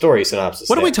doing a story synopsis.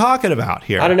 What are we talking about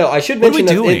here? I don't know. I should mention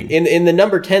that in the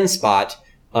number 10 spot,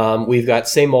 we've got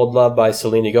Same Old Love by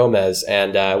Selena Gomez,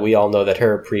 and we all know that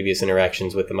her previous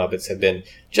interactions with the Muppets have been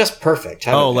just perfect.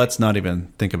 Let's not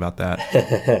even think about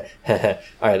that.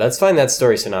 All right, let's find that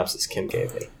story synopsis Kim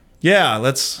gave me. Yeah,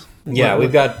 let's... Yeah,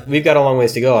 we've got a long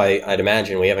ways to go, I'd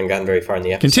imagine. We haven't gotten very far in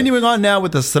the episode. Continuing on now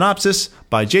with the synopsis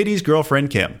by JD's girlfriend,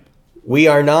 Kim. We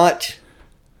are not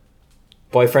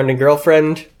boyfriend and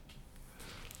girlfriend,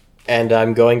 and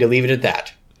I'm going to leave it at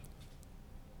that.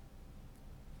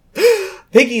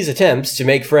 Piggy's attempts to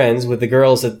make friends with the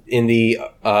girls in the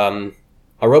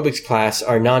aerobics class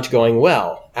are not going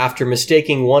well. After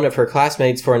mistaking one of her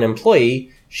classmates for an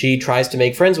employee, she tries to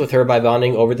make friends with her by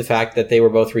bonding over the fact that they were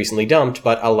both recently dumped,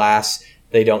 but alas,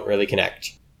 they don't really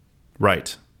connect.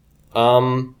 Right.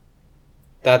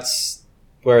 That's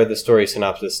where the story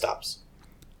synopsis stops.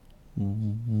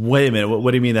 Wait a minute.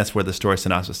 What do you mean that's where the story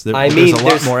synopsis? There's a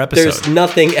lot more episodes. There's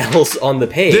nothing else on the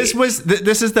page.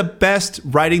 This is the best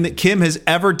writing that Kim has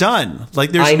ever done.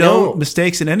 Like, there's no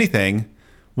mistakes in anything.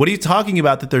 What are you talking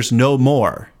about that there's no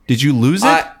more? Did you lose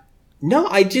it? No,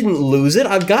 I didn't lose it.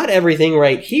 I've got everything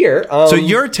right here. So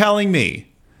you're telling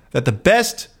me that the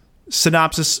best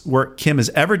synopsis work Kim has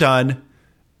ever done,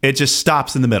 it just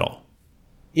stops in the middle.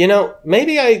 You know,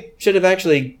 maybe I should have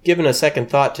actually given a second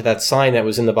thought to that sign that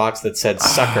was in the box that said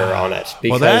sucker on it.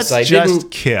 Because well, that's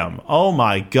just Kim. Oh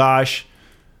my gosh.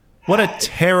 What a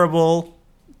terrible,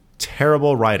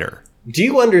 terrible writer. Do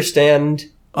you understand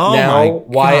now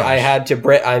why I had to no,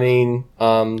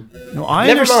 I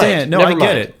understand. No, I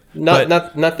get it.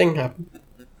 Nothing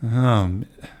happened.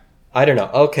 I don't know.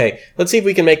 Okay, let's see if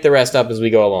we can make the rest up as we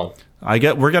go along.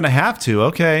 We're gonna have to.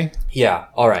 Okay. Yeah.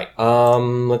 All right.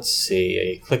 Let's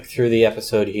see. Click through the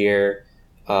episode here.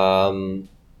 Okay.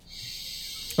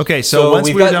 So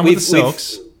once we're done with the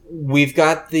Silks, we've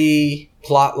got the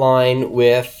plot line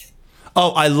with.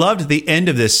 Oh, I loved the end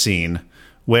of this scene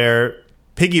where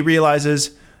Piggy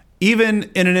realizes, even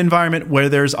in an environment where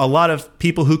there's a lot of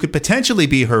people who could potentially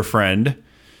be her friend,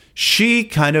 she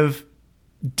kind of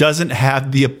doesn't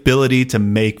have the ability to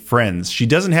make friends. She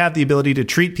doesn't have the ability to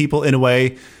treat people in a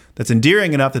way that's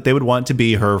endearing enough that they would want to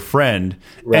be her friend.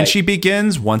 Right. And she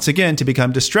begins, once again, to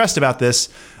become distressed about this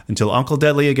until Uncle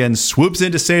Deadly again swoops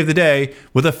in to save the day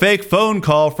with a fake phone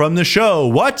call from the show.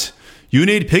 What? You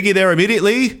need Piggy there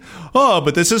immediately? Oh,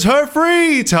 but this is her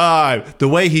free time. The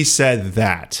way he said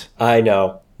that. I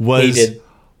know. Was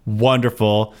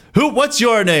wonderful. What's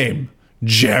your name?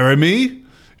 Jeremy?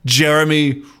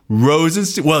 Jeremy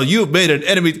Rosenstein? Well, you've made an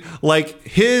enemy. Like,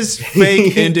 his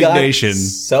fake indignation. Got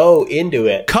so into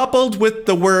it. Coupled with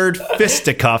the word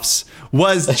fisticuffs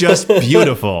was just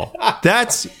beautiful.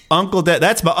 That's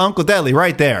that's my Uncle Deadly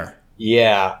right there.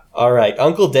 Yeah. All right.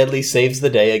 Uncle Deadly saves the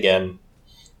day again.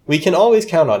 We can always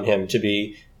count on him to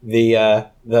be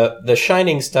the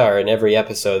shining star in every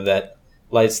episode that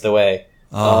lights the way.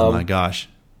 Oh my gosh.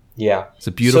 Yeah. It's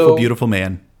a beautiful, beautiful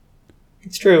man.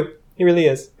 It's true. He really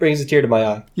is. Brings a tear to my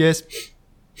eye. Yes.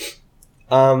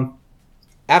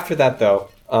 After that, though,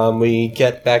 we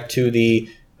get back to the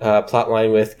plot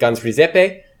line with Gans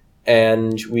Rizepe,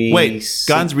 and we... Wait,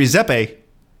 Gans Rizepe?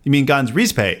 You mean Gans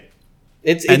Rizpe?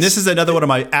 And this is another one of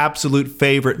my absolute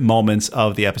favorite moments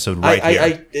of the episode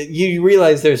here. You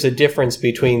realize there's a difference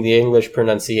between the English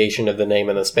pronunciation of the name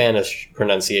and the Spanish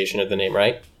pronunciation of the name,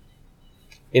 right?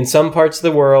 In some parts of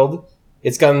the world,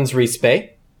 it's Gans Rizpe,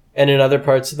 and in other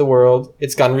parts of the world,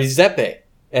 it's Gans Rizepe.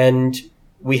 And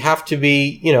we have to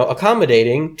be,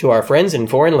 accommodating to our friends in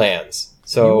foreign lands.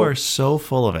 So you are so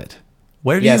full of it.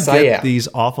 Where do Yes, you I get am. these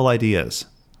awful ideas?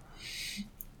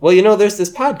 Well, you know, there's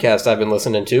this podcast I've been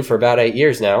listening to for about 8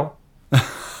 years now.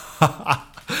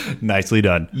 Nicely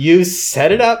done. You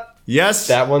set it up. Yes.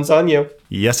 That one's on you.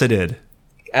 Yes, I did.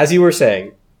 As you were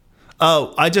saying.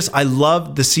 Oh, I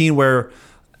love the scene where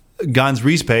Gans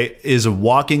Rizpe is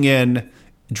walking in,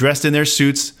 dressed in their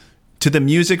suits, to the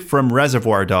music from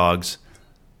Reservoir Dogs.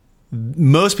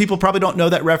 Most people probably don't know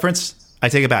that reference. I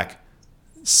take it back.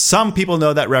 Some people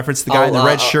know that reference. The guy in the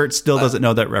red shirt still doesn't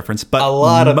know that reference. But A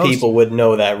lot of people would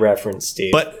know that reference,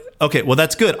 Steve. But okay, well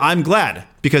that's good. I'm glad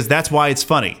because that's why it's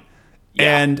funny.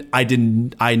 Yeah. And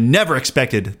I never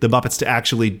expected the Muppets to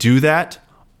actually do that.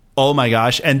 Oh my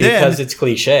gosh. And then because it's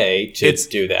cliche to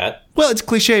do that. Well, it's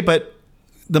cliche, but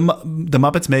the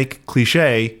Muppets make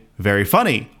cliche very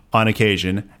funny on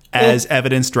occasion, as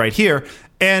evidenced right here,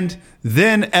 and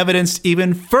then evidenced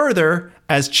even further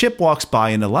as Chip walks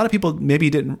by, and a lot of people maybe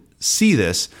didn't see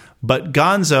this, but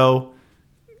Gonzo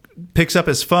picks up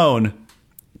his phone,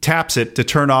 taps it to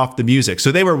turn off the music. So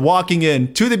they were walking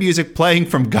in to the music playing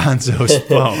from Gonzo's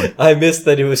phone. I missed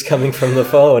that it was coming from the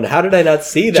phone. How did I not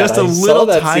see that? Just a little saw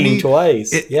that tiny scene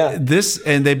twice.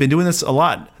 And they've been doing this a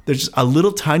lot. There's just a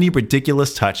little tiny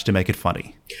ridiculous touch to make it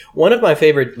funny. One of my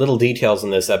favorite little details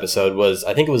in this episode was,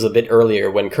 I think it was a bit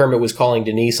earlier, when Kermit was calling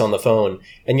Denise on the phone.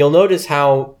 And you'll notice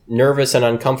how nervous and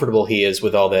uncomfortable he is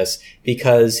with all this,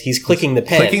 because he's clicking the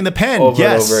pen. Over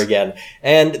and over again.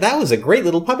 And that was a great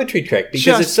little puppetry trick,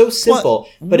 because it's so simple,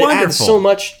 but it adds so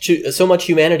much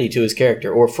humanity to his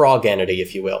character, or froganity,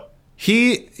 if you will.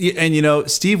 And you know,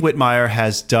 Steve Whitmire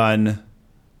has done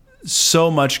so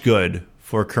much good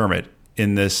for Kermit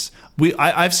in this.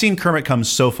 I've seen Kermit come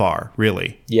so far,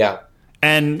 really. Yeah.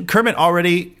 And Kermit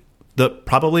already,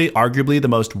 arguably the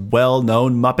most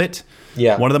well-known Muppet.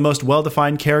 Yeah. One of the most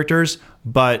well-defined characters,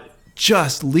 but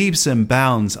just leaps and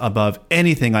bounds above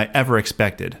anything I ever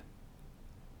expected.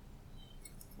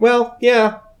 Well,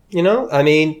 yeah. You know, I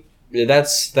mean,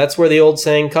 that's where the old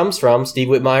saying comes from. Steve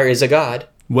Whitmire is a god.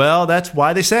 Well, that's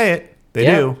why they say it. They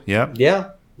do. Yep.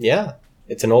 Yeah.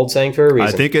 It's an old saying for a reason.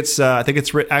 I think it's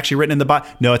actually written in the Bible.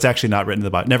 No, it's actually not written in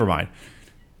the Bible. Never mind.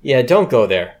 Yeah, don't go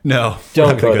there. No.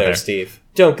 Don't go there, Steve.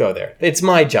 Don't go there. It's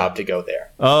my job to go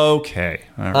there. Okay.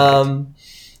 All right.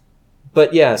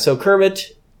 But yeah, so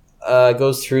Kermit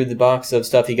goes through the box of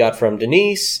stuff he got from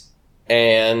Denise,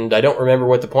 and I don't remember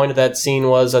what the point of that scene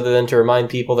was other than to remind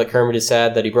people that Kermit is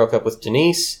sad that he broke up with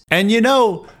Denise. And you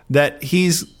know that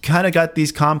he's kind of got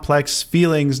these complex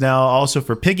feelings now also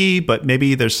for Piggy, but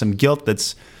maybe there's some guilt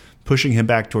that's pushing him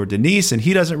back toward Denise, and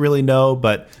he doesn't really know,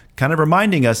 but kind of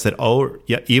reminding us that, oh,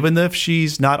 yeah, even if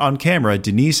she's not on camera,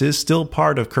 Denise is still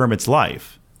part of Kermit's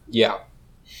life. Yeah.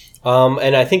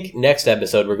 And I think next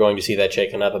episode we're going to see that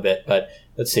shaken up a bit, but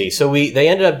let's see. So they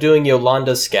ended up doing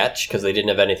Yolanda's sketch because they didn't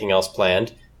have anything else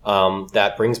planned.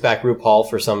 That brings back RuPaul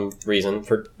for some reason,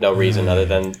 for no reason other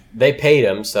than they paid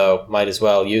him, so might as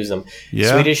well use them.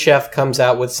 Yeah. Swedish Chef comes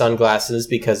out with sunglasses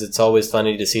because it's always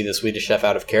funny to see the Swedish Chef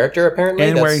out of character, apparently.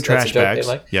 And wearing trash bags.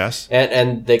 Like. Yes.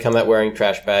 And they come out wearing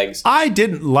trash bags. I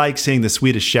didn't like seeing the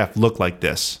Swedish Chef look like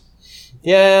this.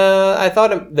 Yeah, I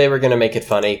thought they were going to make it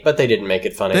funny, but they didn't make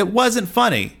it funny. It wasn't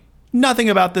funny.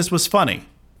 Nothing about this was funny.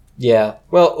 Yeah.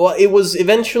 Well, it was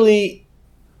eventually...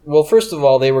 Well, first of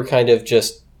all, they were kind of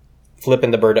just flipping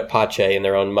the bird at Pache in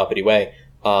their own Muppety way.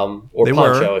 Or they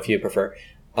Pancho, if you prefer.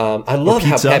 I love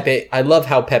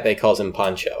how Pepe calls him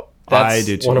Pancho. That's I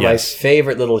do too, one of my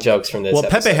favorite little jokes from this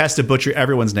episode. Pepe has to butcher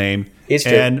everyone's name. It's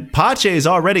true. And Pache is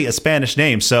already a Spanish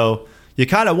name, so you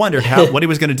kind of wondered what he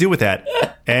was going to do with that.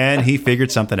 And he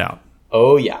figured something out.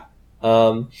 Oh, yeah.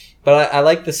 But I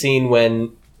like the scene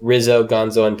when Rizzo,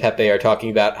 Gonzo, and Pepe are talking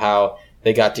about how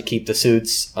they got to keep the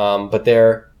suits, but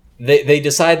they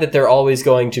decide that they're always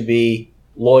going to be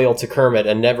loyal to Kermit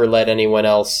and never let anyone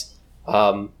else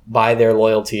buy their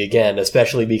loyalty again,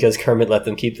 especially because Kermit let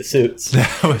them keep the suits.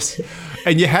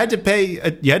 And you had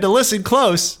to listen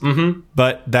close,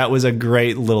 but that was a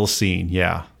great little scene,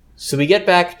 yeah. So we get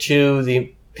back to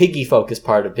the Piggy-focused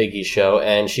part of Piggy's show,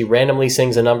 and she randomly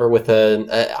sings a number with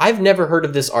I've never heard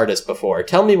of this artist before.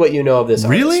 Tell me what you know of this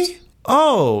artist. Really?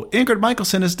 Oh, Ingrid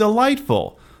Michaelson is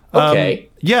delightful. Okay.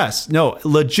 Yes. No,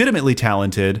 legitimately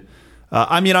talented.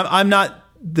 I'm not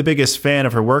the biggest fan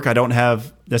of her work. I don't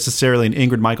have necessarily an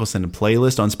Ingrid Michaelson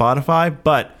playlist on Spotify,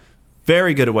 but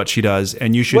very good at what she does,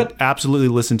 and you should absolutely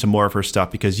listen to more of her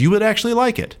stuff because you would actually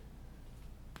like it.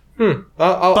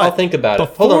 I'll think about it.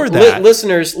 Hold on.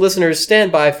 Listeners,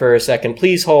 stand by for a second.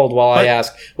 Please hold while I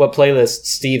ask what playlist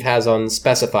Steve has on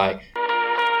Specify.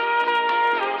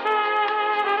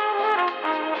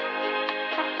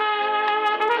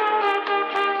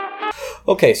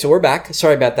 Okay, so we're back.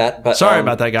 Sorry about that. But Sorry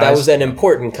about that, guys. That was an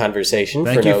important conversation.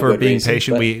 Thank you for being reason,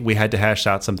 patient. but- We had to hash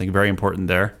out something very important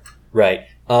there. Right.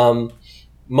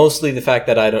 Mostly the fact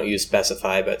that I don't use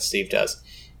specify, but Steve does.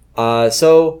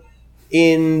 So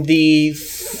in the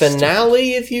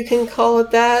finale, if you can call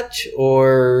it that,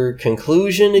 or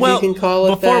conclusion, if you can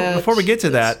call it that. Before we get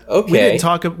to that, okay. we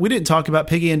didn't talk about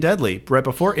Piggy and Deadly right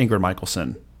before Ingrid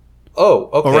Michaelson. Oh,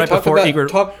 okay. Or right before Ingrid.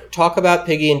 Talk about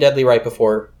Piggy and Deadly right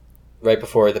before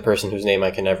the person whose name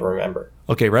I can never remember.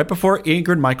 Okay, right before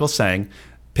Ingrid Michael sang,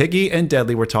 Piggy and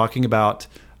Deadly were talking about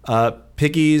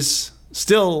Piggy's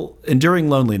still enduring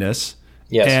loneliness.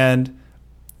 Yes. And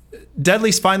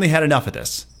Deadly's finally had enough of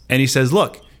this. And he says,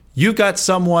 look, you've got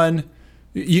someone,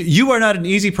 you are not an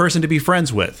easy person to be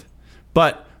friends with,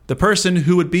 but the person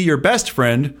who would be your best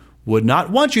friend would not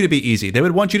want you to be easy. They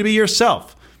would want you to be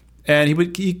yourself.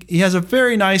 And he has a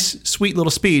very nice, sweet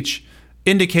little speech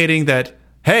indicating that,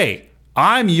 hey,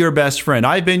 I'm your best friend.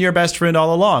 I've been your best friend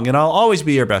all along, and I'll always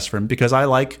be your best friend because I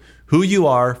like who you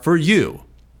are for you.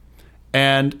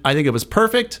 And I think it was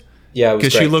perfect. Yeah, it was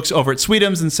because she looks over at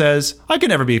Sweetums and says, I can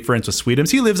never be friends with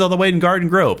Sweetums. He lives all the way in Garden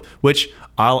Grove, which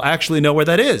I'll actually know where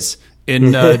that is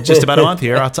in just about a month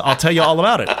here. I'll tell you all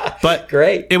about it. But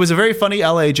great. It was a very funny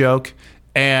LA joke.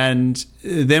 And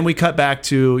then we cut back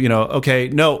to, okay,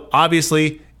 no,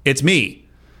 obviously it's me.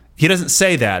 He doesn't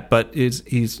say that, but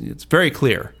it's very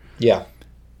clear. Yeah.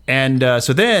 And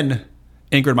so then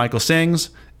Ingrid Michael sings,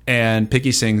 and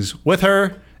Piggy sings with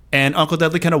her. And Uncle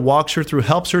Deadly kind of walks her through,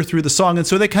 helps her through the song. And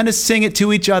so they kind of sing it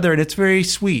to each other, and it's very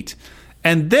sweet.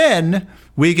 And then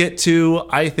we get to,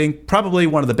 I think, probably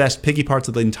one of the best Piggy parts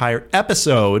of the entire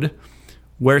episode,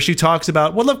 where she talks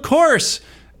about, well, of course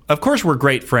we're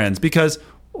great friends, because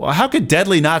how could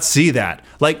Deadly not see that?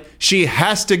 Like, she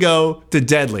has to go to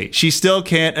Deadly. She still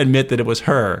can't admit that it was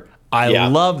her. I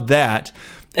love that.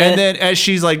 And then as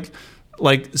she's like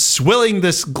swilling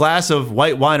this glass of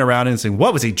white wine around and saying,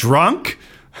 what, was he drunk?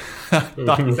 I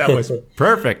thought that was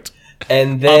perfect.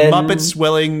 And then a Muppet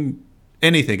swilling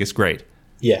anything is great.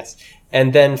 Yes.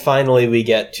 And then finally we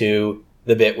get to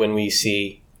the bit when we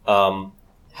see how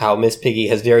Miss Piggy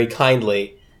has very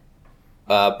kindly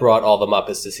brought all the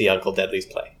Muppets to see Uncle Deadly's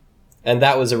play. And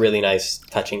that was a really nice,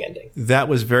 touching ending. That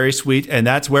was very sweet. And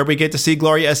that's where we get to see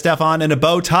Gloria Estefan in a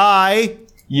bow tie.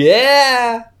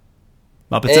 Yeah.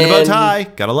 Muppets in a bow tie.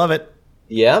 Gotta love it.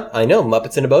 Yeah, I know.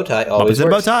 Muppets in a bow tie always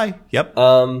Muppets works. in a bow tie. Yep.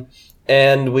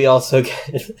 And we also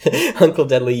get Uncle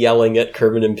Deadly yelling at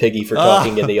Kermit and Piggy for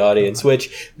talking in the audience,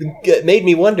 which made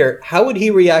me wonder, how would he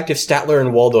react if Statler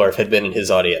and Waldorf had been in his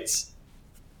audience?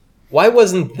 Why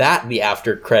wasn't that the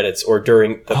after credits or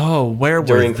during the where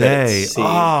were they? Scene?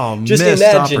 Oh, just missed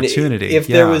imagine opportunity. if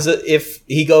there was if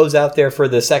he goes out there for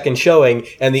the second showing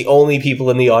and the only people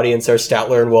in the audience are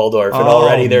Statler and Waldorf, and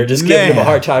already they're just giving him a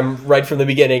hard time right from the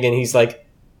beginning, and he's like,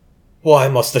 "Why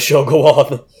must the show go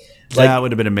on?" That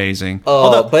would have been amazing.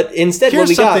 But instead, what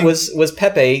we got was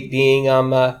Pepe being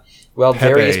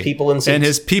various people in suits. And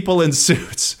his people in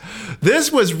suits.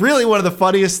 This was really one of the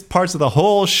funniest parts of the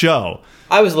whole show.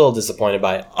 I was a little disappointed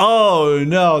by it. Oh,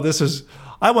 no.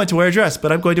 I want to wear a dress,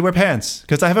 but I'm going to wear pants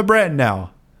because I have a brand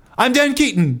now. I'm Dan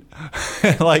Keaton.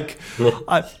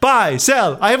 Buy,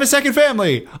 sell. I have a second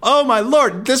family. Oh, my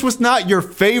Lord. This was not your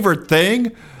favorite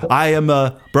thing. I am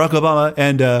Barack Obama,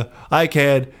 and I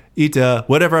can eat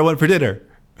whatever I want for dinner.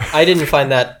 I didn't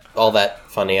find that all that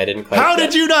funny. I didn't quite. How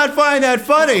did you not find that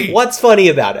funny? What's funny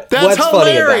about it? That's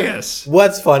hilarious.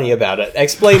 What's funny about it?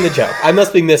 Explain the joke. I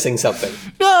must be missing something.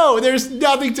 No, there's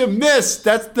nothing to miss.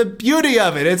 That's the beauty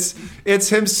of it. It's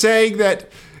him saying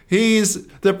that he's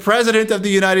the president of the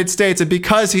United States, and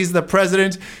because he's the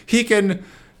president, he can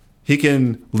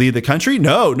lead the country?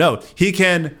 No. He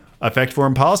can affect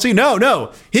foreign policy?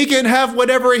 No. He can have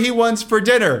whatever he wants for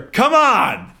dinner. Come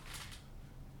on.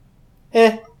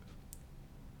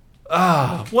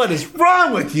 What is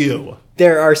wrong with you?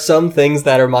 There are some things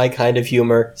that are my kind of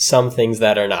humor, some things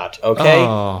that are not,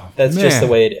 okay? That's just the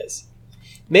way it is.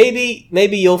 Maybe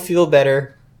you'll feel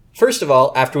better. First of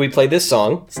all, after we play this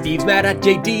song, Steve's mad at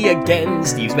JD again,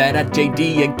 Steve's mad at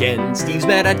JD again, Steve's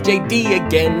mad at JD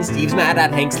again, Steve's mad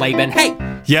at Hank Slavin. Hey!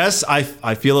 Yes, I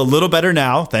feel a little better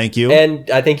now, thank you. And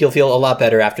I think you'll feel a lot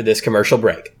better after this commercial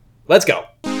break. Let's go.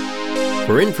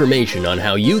 For information on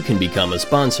how you can become a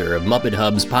sponsor of Muppet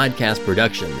Hub's podcast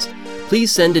productions,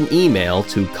 please send an email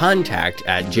to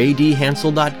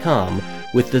contact@jdhansel.com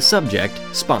with the subject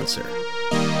Sponsor.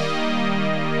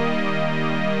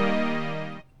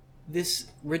 This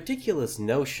ridiculous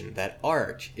notion that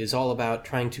art is all about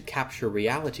trying to capture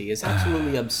reality is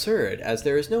absolutely absurd, as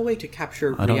there is no way to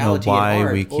capture reality in art. I don't know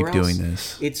why we keep doing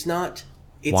this. It's not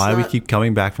why we keep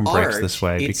coming back from breaks art, this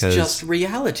way, it's because just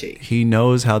reality. he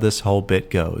knows how this whole bit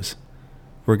goes.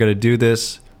 We're going to do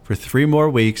this for 3 more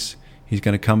weeks. He's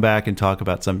going to come back and talk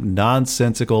about some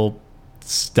nonsensical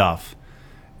stuff.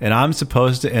 And I'm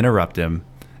supposed to interrupt him.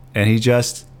 And he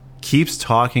just keeps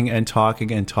talking and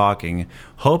talking and talking,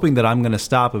 hoping that I'm going to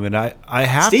stop him. And I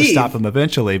have to stop him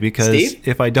eventually, because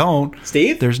if I don't,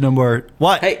 there's no more...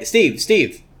 What? Hey,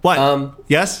 Steve. What?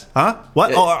 Yes? Huh?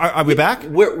 What? Oh, are we back?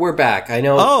 We're back. I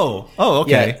know. Oh,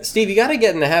 okay. Yeah, Steve, you got to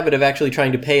get in the habit of actually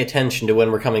trying to pay attention to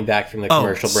when we're coming back from the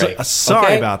commercial break.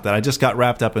 Sorry about that. I just got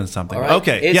wrapped up in something. Right.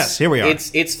 Okay. Yes, here we are.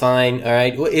 It's fine. All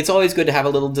right. It's always good to have a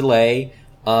little delay.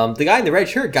 The guy in the red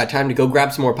shirt got time to go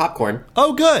grab some more popcorn.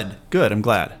 Oh, good. Good. I'm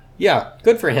glad. Yeah,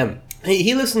 good for him.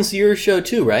 He listens to your show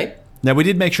too, right? Now, we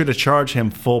did make sure to charge him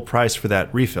full price for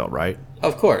that refill, right?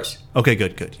 Of course. Okay,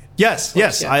 good. Yes.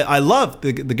 Yeah. I love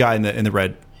the guy in the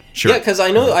red shirt. Yeah, because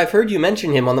I know I've heard you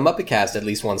mention him on the Muppetcast at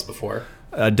least once before.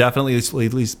 Definitely at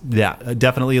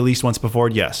least once before.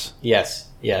 Yes.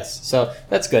 Yes. So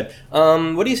that's good.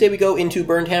 What do you say we go into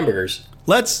burnt hamburgers?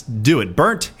 Let's do it.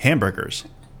 Burnt hamburgers.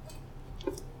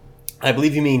 I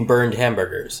believe you mean burned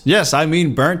hamburgers. Yes, I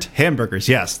mean burnt hamburgers.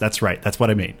 Yes, that's right. That's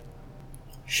what I mean.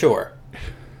 Sure.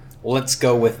 Let's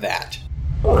go with that.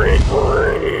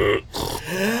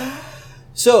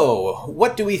 So,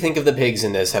 what do we think of the pigs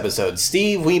in this episode?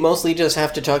 Steve, we mostly just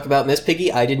have to talk about Miss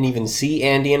Piggy. I didn't even see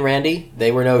Andy and Randy.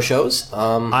 They were no-shows.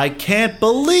 I can't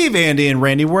believe Andy and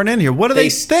Randy weren't in here. What are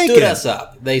they thinking?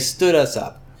 They stood us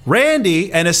up.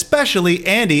 Randy, and especially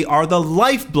Andy, are the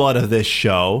lifeblood of this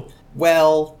show.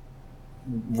 Well,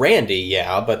 Randy,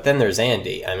 yeah, but then there's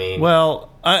Andy. I mean... Well,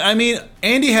 I mean,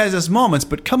 Andy has his moments,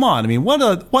 but come on. I mean, what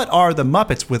are the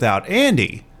Muppets without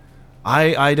Andy?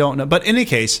 I don't know. But in any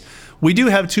case, we do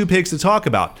have 2 pigs to talk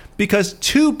about, because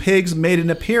 2 pigs made an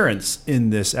appearance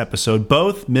in this episode,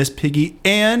 both Miss Piggy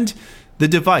and the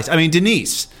device. I mean,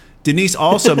 Denise. Denise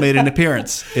also made an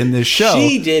appearance in this show.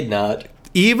 She did not.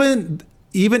 Even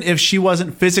if she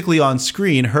wasn't physically on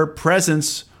screen, her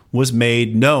presence was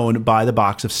made known by the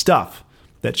box of stuff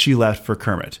that she left for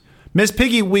Kermit. Miss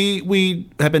Piggy, we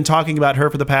have been talking about her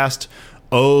for the past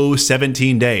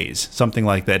 17 days, something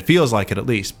like that. Feels like it, at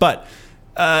least. But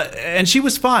and she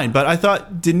was fine. But I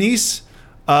thought Denise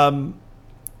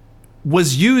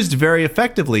was used very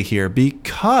effectively here,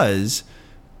 because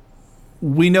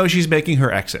we know she's making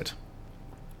her exit,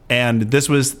 and this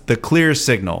was the clear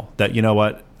signal that, you know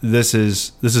what, this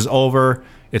is over.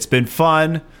 It's been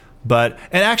fun, and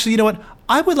actually, you know what?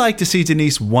 I would like to see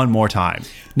Denise one more time.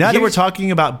 Now that we're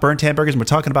talking about burnt hamburgers and we're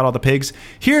talking about all the pigs,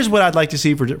 here's what I'd like to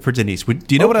see for Denise.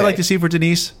 Do you know what I'd like to see for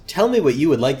Denise? Tell me what you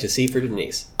would like to see for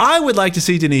Denise. I would like to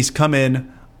see Denise come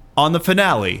in on the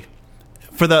finale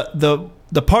for the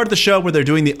part of the show where they're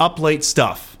doing the up late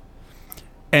stuff.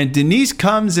 And Denise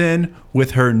comes in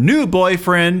with her new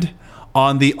boyfriend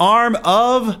on the arm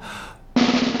of...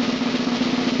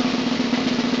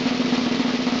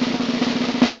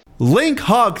 Link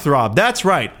Hogthrob. That's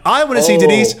right. I want to see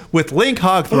Denise with Link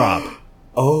Hogthrob.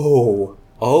 Oh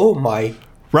my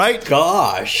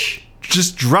gosh.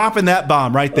 Just dropping that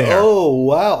bomb right there. Oh,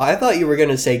 wow. I thought you were going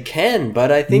to say Ken,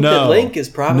 but I think that Link is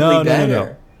probably better.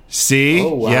 No. See?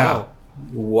 Oh, wow. Yeah.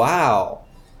 Wow.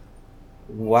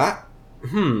 What?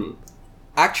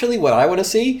 Actually, what I want to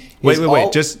see is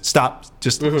Wait. Just stop.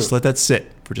 Just let that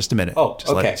sit for just a minute. Oh,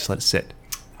 just let it sit.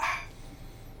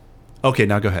 Okay,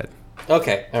 now go ahead.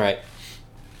 Okay, all right.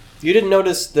 You didn't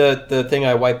notice the thing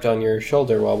I wiped on your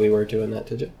shoulder while we were doing that,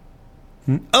 did you?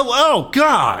 Oh,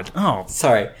 God! Oh,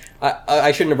 sorry.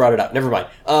 I shouldn't have brought it up. Never mind.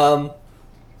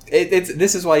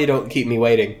 This is why you don't keep me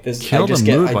waiting. I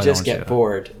just get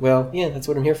bored. Well, yeah, that's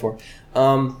what I'm here for.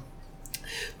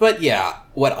 But yeah,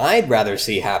 what I'd rather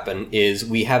see happen is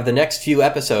we have the next few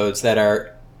episodes that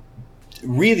are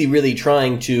really, really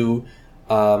trying to.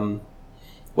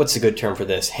 What's a good term for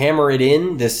this? Hammer it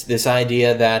in, this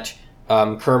idea that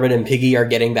Kermit and Piggy are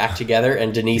getting back together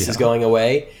and Denise is going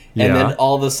away. And then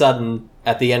all of a sudden,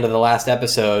 at the end of the last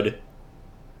episode...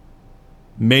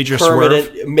 Major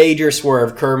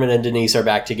swerve. Kermit and Denise are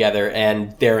back together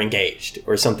and they're engaged.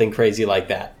 Or something crazy like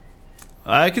that.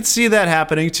 I could see that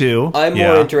happening too. I'm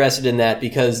more interested in that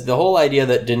because the whole idea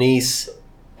that Denise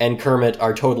and Kermit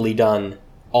are totally done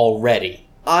already,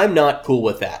 I'm not cool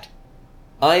with that.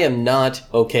 I am not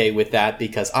okay with that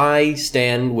because I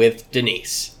stand with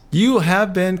Denise. You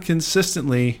have been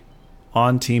consistently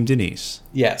on Team Denise.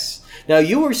 Yes. Now,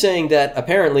 you were saying that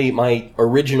apparently my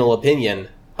original opinion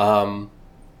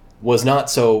was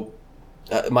not so...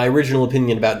 my original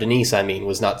opinion about Denise,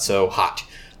 was not so hot.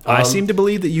 I seem to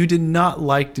believe that you did not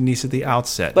like Denise at the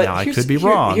outset. But now, I could be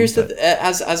wrong. Here's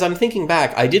as I'm thinking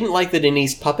back, I didn't like the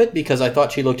Denise puppet because I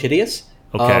thought she looked hideous.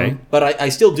 Okay. But I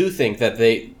still do think that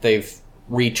they've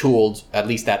retooled at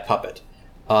least that puppet.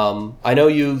 I know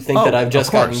you think that I've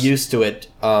just gotten used to it,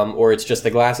 or it's just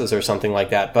the glasses or something like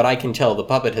that, but I can tell the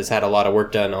puppet has had a lot of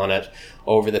work done on it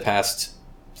over the past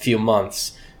few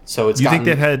months. So it's gotten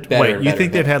better. You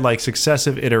think they've had like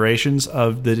successive iterations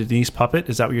of the Denise puppet?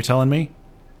 Is that what you're telling me?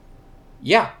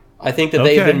 Yeah. I think that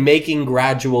they've been making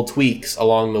gradual tweaks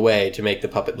along the way to make the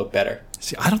puppet look better.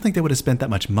 See, I don't think they would have spent that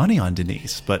much money on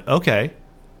Denise, but okay.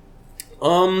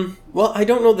 Well, I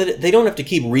don't know that they don't have to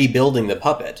keep rebuilding the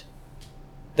puppet.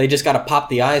 They just got to pop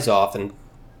the eyes off and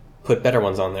put better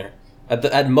ones on there.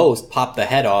 At most, pop the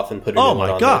head off and put a new one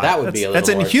on there. That would be a little more That's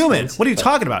inhuman. expensive, What are you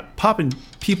talking about? Popping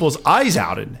people's eyes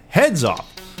out and heads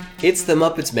off. It's the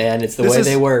Muppets, man. It's the way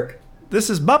they work. This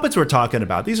is Muppets we're talking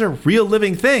about. These are real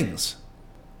living things.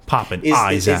 Popping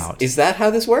eyes out. Is that how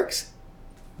this works?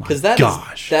 Because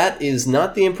that is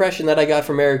not the impression that I got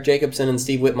from Eric Jacobson and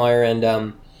Steve Whitmire and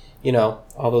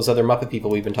all those other Muppet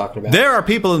people we've been talking about. There are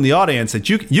people in the audience that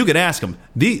you can ask them.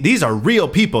 These are real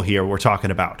people here we're talking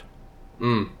about.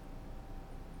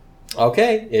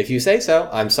 Okay, if you say so.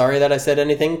 I'm sorry that I said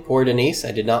anything. Poor Denise.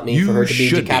 I did not mean for her to be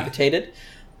decapitated.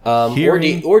 Or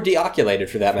deoculated,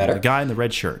 for that matter. The guy in the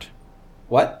red shirt.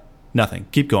 What? Nothing.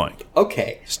 Keep going.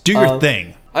 Okay. Just do your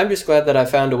thing. I'm just glad that I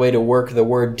found a way to work the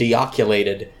word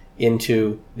deoculated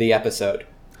into the episode.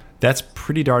 That's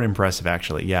pretty darn impressive,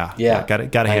 actually. Yeah. Yeah. Got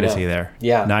to hand it to you there.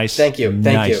 Yeah. Nice. Thank you.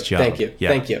 Nice job. Thank you. Yeah.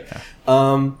 Thank you.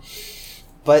 Yeah.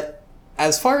 But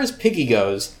as far as Piggy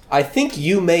goes, I think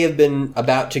you may have been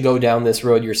about to go down this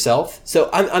road yourself. So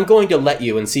I'm going to let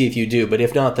you and see if you do. But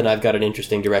if not, then I've got an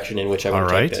interesting direction in which I want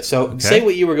to take this. So say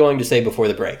what you were going to say before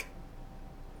the break.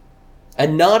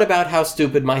 And not about how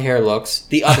stupid my hair looks.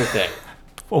 The other thing.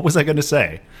 What was I going to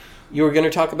say? You were going to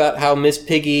talk about how Miss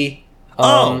Piggy...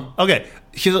 okay.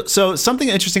 So something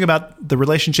interesting about the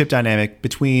relationship dynamic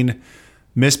between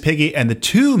Miss Piggy and the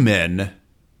two men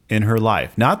in her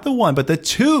life. Not the one, but the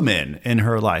two men in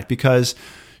her life. Because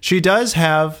she does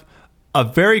have a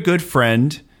very good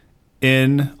friend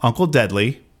in Uncle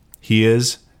Deadly. He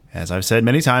is, as I've said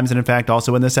many times, and in fact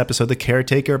also in this episode, the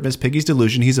caretaker of Miss Piggy's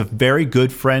delusion. He's a very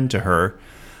good friend to her.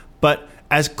 But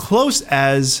as close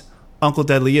as Uncle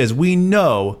Deadly is, we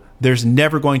know there's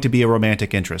never going to be a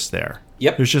romantic interest there.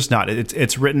 Yep. There's just not.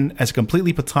 It's written as a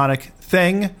completely platonic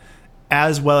thing,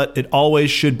 as well it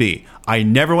always should be. I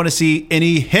never want to see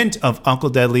any hint of Uncle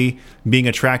Deadly being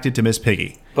attracted to Miss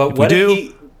Piggy. But if we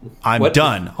do, I'm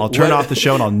done. I'll turn off the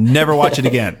show and I'll never watch it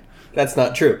again. That's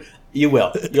not true. You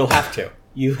will. You'll have to.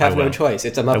 You have no choice.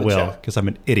 It's a Muppet show. I will, because I'm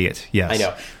an idiot. Yes. I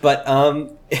know. But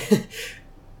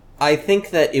I think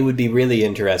that it would be really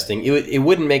interesting. It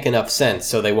wouldn't make enough sense,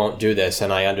 so they won't do this,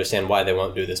 and I understand why they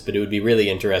won't do this, but it would be really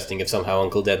interesting if somehow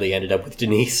Uncle Deadly ended up with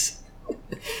Denise.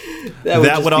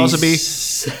 that would also be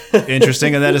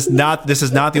interesting, and this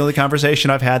is not the only conversation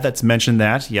I've had that's mentioned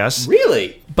that, yes.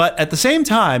 Really? But at the same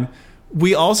time,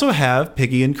 we also have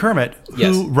Piggy and Kermit,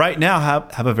 who right now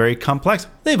have a very complex...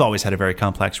 They've always had a very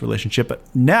complex relationship, but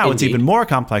now it's even more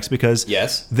complex because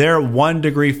they're 1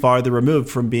 degree farther removed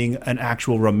from being an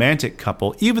actual romantic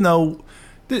couple, even though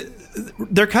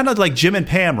they're kind of like Jim and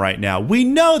Pam right now. We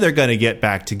know they're going to get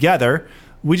back together.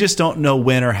 We just don't know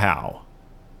when or how.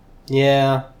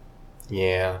 Yeah.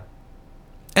 Yeah.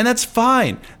 And that's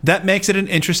fine. That makes it an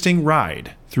interesting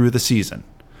ride through the season.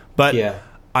 But...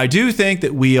 I do think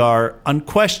that we are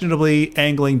unquestionably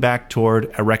angling back toward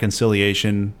a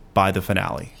reconciliation by the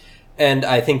finale. And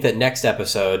I think that next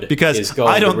episode is going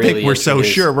I don't to really think we're so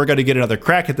sure we're going to get another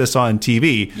crack at this on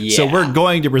TV. Yeah. So we're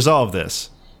going to resolve this.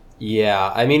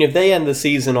 Yeah. I mean, if they end the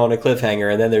season on a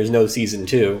cliffhanger and then there's no season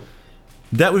 2...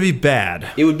 That would be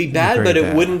bad. It would be bad, but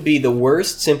it wouldn't be the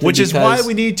worst simply Which is why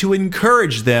we need to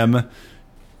encourage them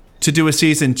to do a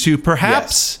season 2,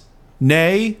 perhaps,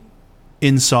 nay,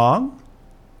 in song.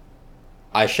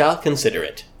 I shall consider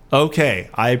it. Okay,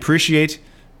 I appreciate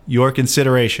your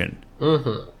consideration.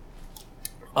 Mm-hmm.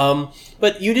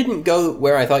 But you didn't go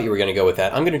where I thought you were going to go with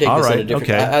that. I'm going to take this in a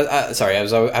different... Okay. Sorry, I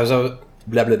was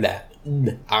blah, blah,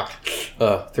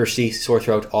 blah. Thirsty, sore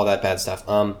throat, all that bad stuff.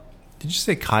 Did you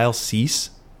say Kyle Cease?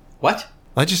 What?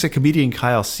 I just said comedian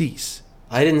Kyle Cease.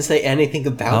 I didn't say anything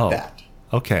about that.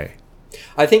 Okay.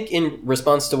 I think in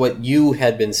response to what you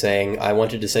had been saying, I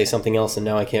wanted to say something else, and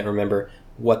now I can't remember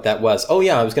what that was. Oh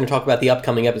yeah, I was going to talk about the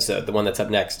upcoming episode, the one that's up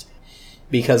next.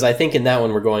 Because I think in that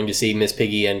one we're going to see Miss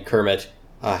Piggy and Kermit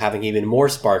having even more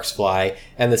sparks fly,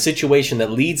 and the situation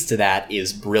that leads to that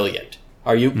is brilliant.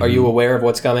 Are you aware of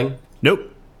what's coming?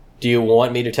 Nope. Do you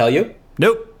want me to tell you?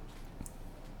 Nope.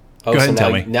 Oh, Go ahead so and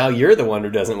tell me. now you're the one who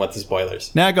doesn't want the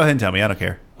spoilers. Now go ahead and tell me. I don't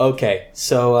care. Okay,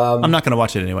 so I'm not going to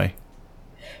watch it anyway.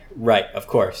 Right, of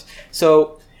course.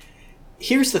 So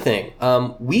here's the thing.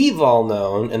 We've all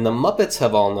known, and the Muppets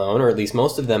have all known, or at least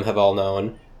most of them have all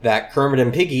known, that Kermit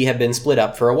and Piggy have been split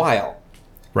up for a while.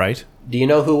 Right. Do you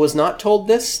know who was not told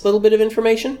this little bit of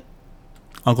information?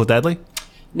 Uncle Deadly?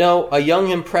 No, a young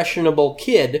impressionable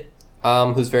kid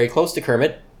who's very close to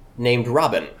Kermit named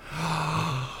Robin.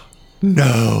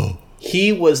 No.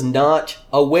 He was not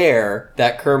aware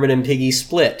that Kermit and Piggy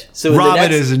split. So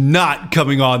Robin is not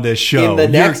coming on this show. In the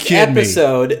next You're kidding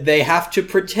episode, they have to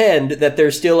pretend that they're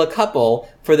still a couple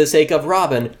for the sake of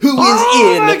Robin, who is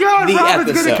in my God, the Robin's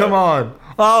episode. gonna come on.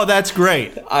 Oh, that's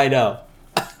great. I know.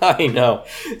 I know.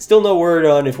 Still no word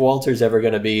on if Walter's ever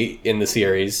going to be in the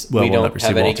series. Well, we we'll don't never see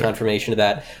have any Walter. confirmation of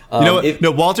that. You know what?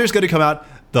 No, Walter's going to come out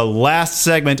the last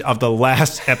segment of the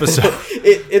last episode.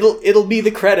 It'll be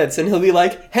the credits, and he'll be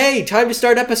like, "Hey, time to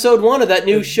start episode 1 of that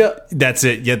new show." That's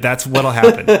it. Yeah, that's what'll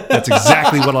happen. That's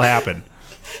exactly what'll happen.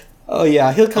 Oh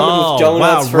yeah, he'll come in with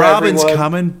donuts for Robin's everyone.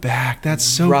 coming back. That's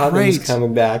so Robin's great.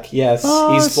 coming back. Yes,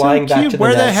 Oh, he's flying so back cute. to the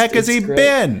Where nest. the heck has It's he great.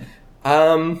 been?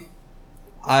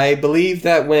 I believe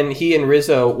that when he and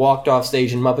Rizzo walked off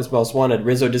stage in Muppets Most Wanted,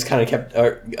 Rizzo just kind of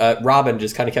kept, Robin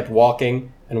just kind of kept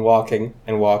walking and walking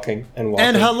and walking and walking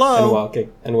And hello, and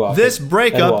walking and walking. This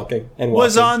breakup and walking and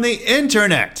was walking. on the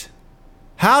internet.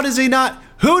 How does he not?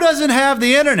 Who doesn't have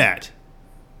the internet?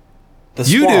 The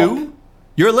You swamp. do.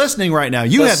 You're listening right now.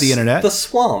 You have the internet. The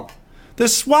swamp. The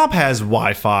swamp has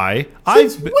Wi-Fi.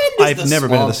 Since when does I've the never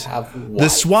been to swamp have the Wi-Fi?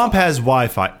 swamp has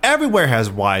Wi-Fi. Everywhere has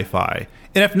Wi-Fi.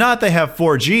 And if not, they have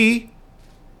 4G.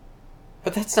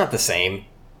 But that's not the same.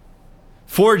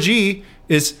 4G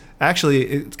is actually,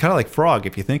 it's kind of like Frog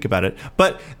if you think about it.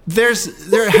 But there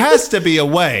has to be a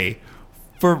way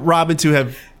for Robin to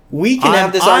have. We can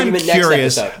have this argument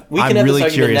curious. next episode. We I'm can have really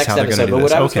this argument curious next how they're episode. gonna do But what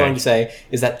this. I was Okay. going to say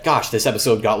is that, gosh, this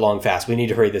episode got long fast. We need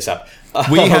to hurry this up.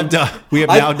 We have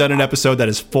now done an episode that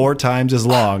is 4 times as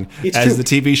long It's as true. the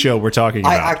TV show we're talking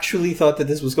I about. actually thought that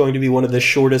this was going to be one of the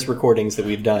shortest recordings that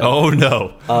we've done. Oh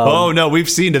no! We've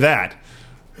seen to that.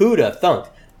 Who'da thunk?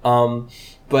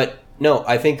 But no,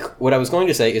 I think what I was going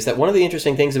to say is that one of the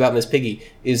interesting things about Miss Piggy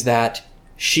is that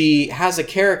she has a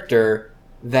character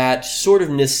that sort of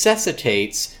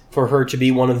necessitates for her to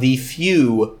be one of the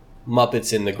few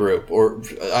Muppets in the group, or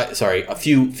a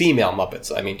few female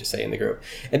Muppets, I mean to say, in the group.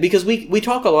 And because we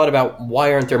talk a lot about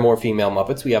why aren't there more female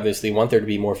Muppets, we obviously want there to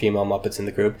be more female Muppets in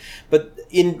the group, but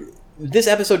in this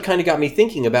episode kind of got me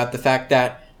thinking about the fact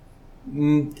that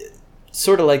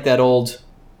sort of like that old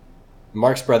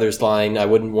Marx Brothers line, I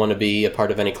wouldn't want to be a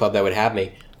part of any club that would have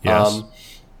me. Yes.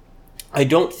 I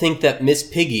don't think that Miss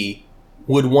Piggy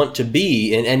would want to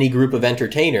be in any group of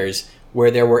entertainers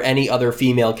where there were any other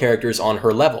female characters on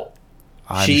her level.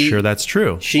 I'm sure that's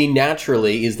true. She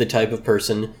naturally is the type of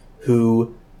person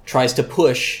who tries to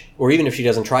push, or even if she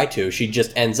doesn't try to, she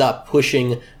just ends up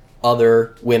pushing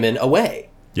other women away.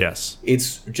 Yes.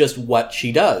 It's just what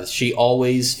she does. She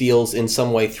always feels in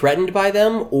some way threatened by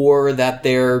them, or that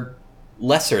they're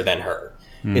lesser than her.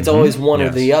 It's always one or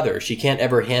the other. She can't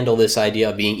ever handle this idea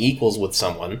of being equals with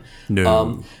someone.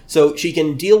 No. So she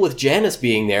can deal with Janice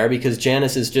being there because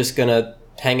Janice is just going to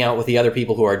hang out with the other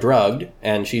people who are drugged,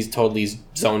 and she's totally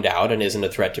zoned out and isn't a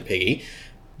threat to Piggy.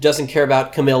 Doesn't care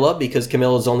about Camilla because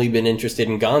Camilla's only been interested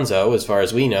in Gonzo, as far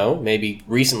as we know. Maybe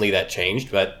recently that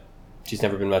changed, but she's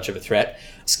never been much of a threat.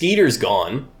 Skeeter's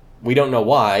gone. We don't know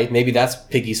why. Maybe that's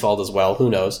Piggy's fault as well. Who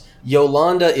knows?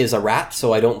 Yolanda is a rat,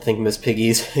 so I don't think Miss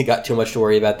Piggy's got too much to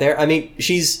worry about there. I mean,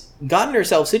 she's gotten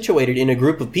herself situated in a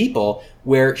group of people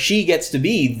where she gets to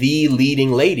be the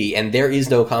leading lady, and there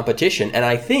is no competition. And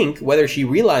I think, whether she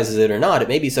realizes it or not, it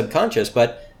may be subconscious,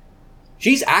 but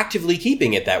she's actively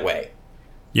keeping it that way.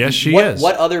 Yes, she is.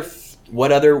 What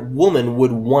other woman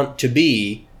would want to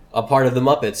be a part of the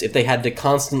Muppets if they had to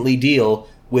constantly deal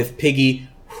with Piggy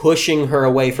pushing her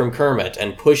away from Kermit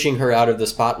and pushing her out of the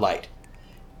spotlight?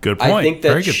 Good point. I think that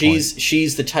Very good point.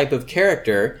 she's the type of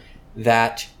character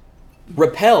that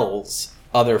repels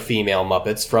other female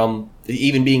Muppets from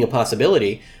even being a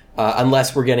possibility,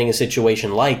 unless we're getting a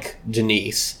situation like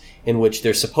Denise, in which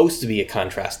there's supposed to be a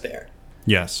contrast there.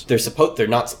 Yes. They're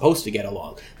not supposed to get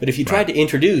along. But if you tried to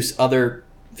introduce other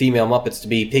female Muppets to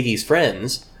be Piggy's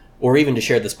friends, or even to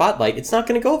share the spotlight, it's not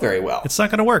going to go very well. It's not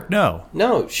going to work, no.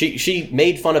 No, she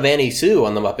made fun of Annie Sue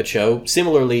on The Muppet Show,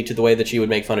 similarly to the way that she would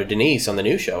make fun of Denise on the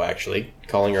new show, actually,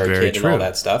 calling her a Very kid true. and all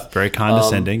that stuff. Very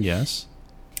condescending, yes.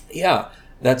 Yeah,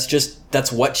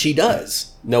 that's what she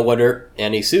does. No wonder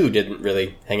Annie Sue didn't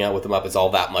really hang out with the Muppets all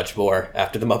that much more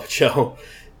after The Muppet Show.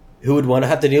 who would want to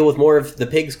have to deal with more of the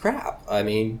pig's crap? I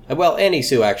mean, well, Annie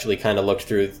Sue actually kind of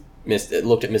looked at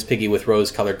Miss Piggy with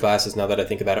rose-colored glasses. Now that I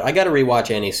think about it, I got to rewatch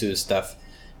Annie Sue's stuff.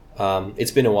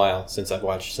 It's been a while since I've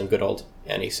watched some good old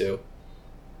Annie Sue.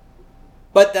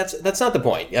 But that's not the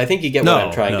point. I think you get what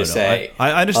I'm trying to say.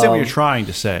 I understand what you're trying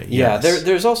to say. Yeah, Yes.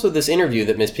 there's also this interview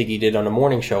that Miss Piggy did on a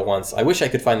morning show once. I wish I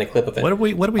could find the clip of it. What are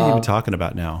we even talking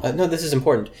about now? No, this is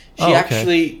important.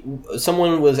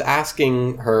 Someone was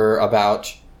asking her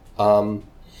about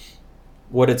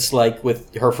what it's like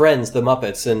with her friends, the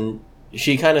Muppets, and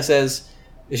she kind of says,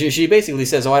 she basically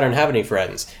says, "Oh, I don't have any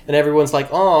friends," and everyone's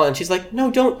like, "Aw," and she's like, "No,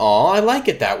 don't aw, I like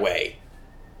it that way."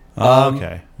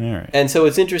 Okay, all right. And so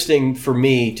it's interesting for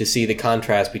me to see the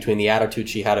contrast between the attitude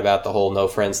she had about the whole no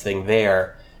friends thing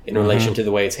there in relation to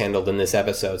the way it's handled in this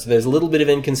episode. So there's a little bit of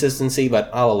inconsistency, but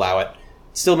I'll allow it.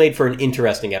 Still made for an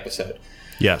interesting episode.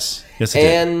 Yes, it did.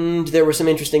 And there were some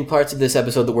interesting parts of this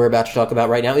episode that we're about to talk about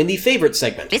right now in the favorite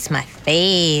segment. It's my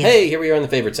fave. Hey, here we are in the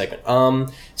favorite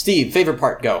segment. Steve, favorite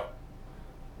part, go.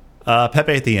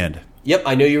 Pepe at the end. Yep,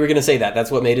 I knew you were going to say that. That's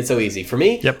what made it so easy. For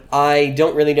me, Yep. I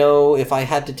don't really know if I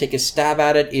had to take a stab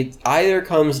at it. It either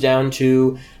comes down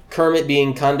to Kermit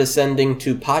being condescending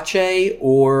to Pache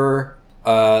or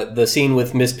the scene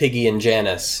with Miss Piggy and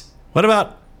Janice. What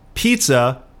about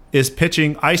Pizza is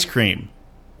pitching ice cream?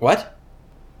 What?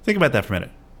 Think about that for a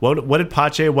minute. What did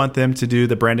Pache want them to do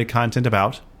the branded content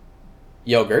about?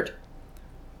 Yogurt.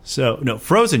 So, no,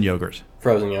 frozen yogurt.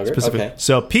 Frozen yogurt, okay.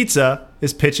 So Pizza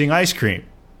is pitching ice cream.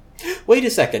 Wait a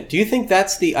second. Do you think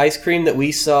that's the ice cream that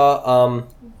we saw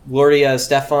Gloria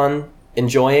Estefan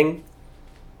enjoying?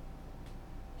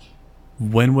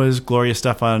 When was Gloria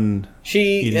Estefan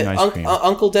eating ice cream?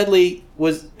 Uncle Deadly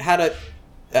had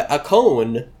a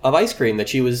cone of ice cream that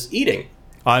she was eating.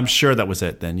 I'm sure that was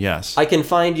it then, yes. I can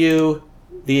find you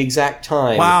the exact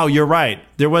time. Wow, you're right.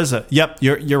 There was a... Yep,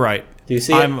 you're right. Do you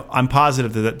see it? I'm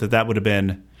positive that would have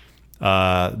been...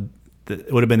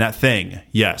 it would have been that thing.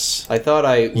 Yes. I thought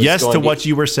I was yes going to what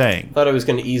you were saying. I thought I was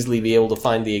going to easily be able to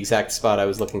find the exact spot I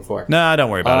was looking for. Nah,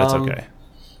 don't worry about it. It's okay.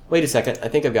 Wait a second. I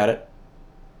think I've got it.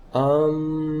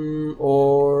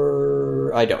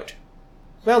 Or I don't.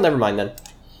 Well, never mind then.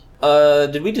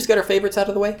 Did we just get our favorites out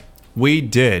of the way? We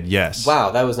did, yes.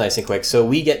 Wow, that was nice and quick. So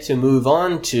we get to move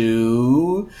on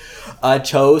to a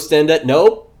toast and a...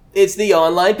 Nope. It's the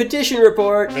online petition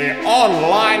report. The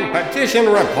online petition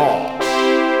report.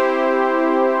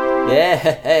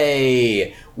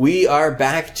 Yay! We are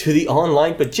back to the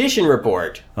online petition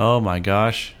report. Oh my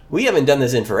gosh. We haven't done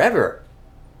this in forever.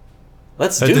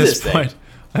 Let's do this thing. Point,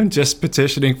 I'm just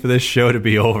petitioning for this show to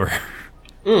be over.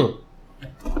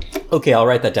 Okay, I'll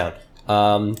write that down.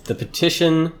 The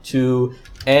petition to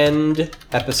end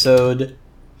episode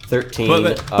 13.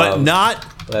 But not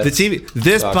the TV.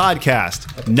 This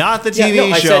podcast, not the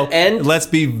TV I show. said end. Let's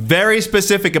be very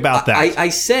specific about that.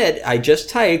 I just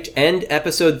typed end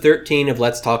episode 13 of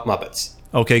Let's Talk Muppets.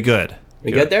 Okay, good.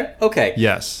 We good there? Okay.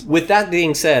 Yes. With that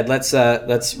being said, let's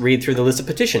read through the list of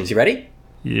petitions. You ready?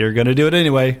 You're gonna do it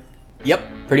anyway. Yep,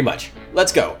 pretty much.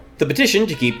 Let's go. The petition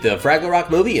to keep the Fraggle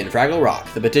Rock movie in Fraggle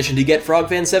Rock. The petition to get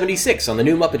Frogfan76 on the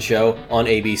new Muppet Show on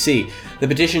ABC. The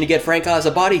petition to get Frank Oz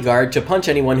a bodyguard to punch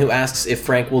anyone who asks if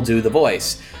Frank will do the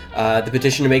voice. The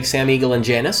petition to make Sam Eagle and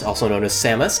Janice, also known as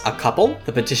Samus, a couple.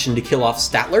 The petition to kill off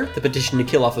Statler. The petition to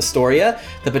kill off Astoria.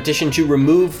 The petition to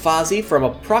remove Fozzie from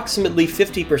approximately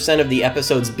 50% of the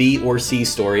episode's B or C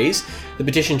stories. The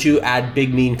petition to add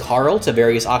Big Mean Carl to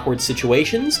various awkward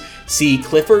situations. See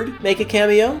Clifford make a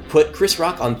cameo. Put Chris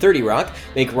Rock on 30 Rock.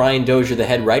 Make Ryan Dozier the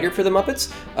head writer for the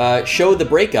Muppets. Show the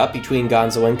breakup between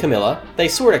Gonzo and Camilla. They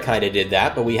sort of kind of did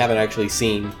that, but we haven't actually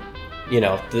seen...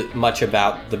 much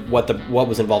about what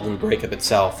was involved in the breakup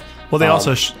itself. Well, they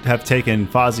also have taken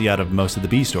Fozzie out of most of the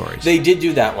B stories. They did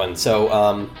do that one,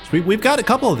 so we've got a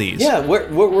couple of these. Yeah,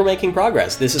 we're making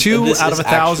progress. This is 2 out of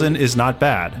 1,000 is not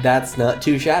bad. That's not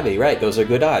too shabby, right? Those are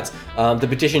good odds. The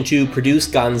petition to produce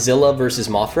Godzilla versus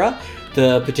Mothra.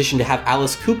 The petition to have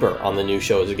Alice Cooper on the new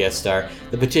show as a guest star.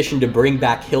 The petition to bring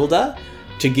back Hilda.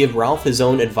 To give Ralph his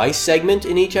own advice segment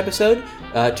in each episode,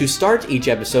 to start each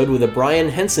episode with a Brian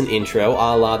Henson intro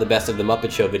a la the Best of the Muppet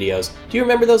Show videos. Do you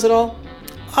remember those at all?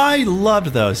 I loved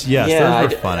those, yes, yeah,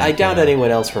 those were fun. I doubt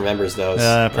anyone else remembers those.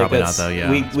 Probably not, though,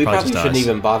 yeah. We probably shouldn't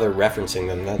even bother referencing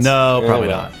them. Probably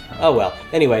not. Oh well.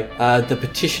 Anyway, the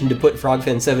petition to put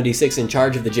Frogfan76 in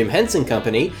charge of the Jim Henson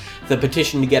Company, the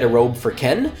petition to get a robe for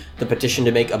Ken, the petition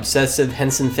to make obsessive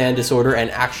Henson fan disorder an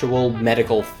actual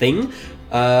medical thing,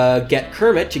 Get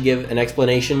Kermit to give an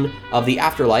explanation of the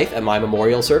afterlife at my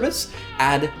memorial service.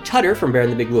 Add Tugger from Bear in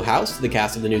the Big Blue House to the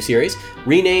cast of the new series.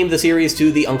 Rename the series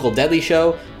to The Uncle Deadly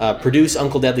Show. Produce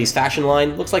Uncle Deadly's fashion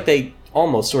line. Looks like they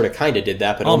almost sort of kind of did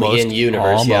that, but only in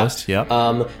universe. Yep.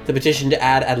 The petition to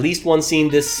add at least one scene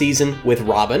this season with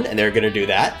Robin, and they're going to do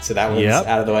that, so that one's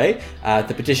out of the way.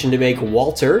 The petition to make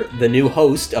Walter the new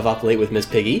host of Up Late with Miss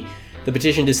Piggy. The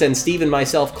petition to send Steve and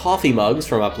myself coffee mugs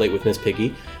from Up Late with Miss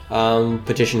Piggy.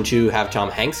 Petition to have Tom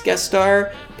Hanks guest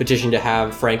star. Petition to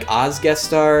have Frank Oz guest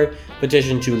star.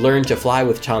 Petition to learn to fly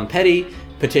with Tom Petty.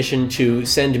 Petition to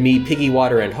send me piggy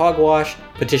water and hogwash.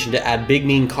 Petition to add Big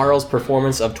Mean Carl's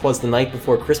performance of 'Twas the Night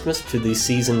Before Christmas to the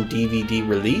season DVD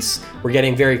release. We're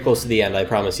getting very close to the end, I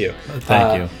promise you.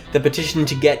 Thank you. The petition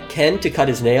to get Ken to cut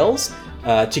his nails.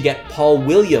 To get Paul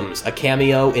Williams a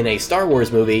cameo in a Star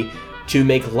Wars movie. To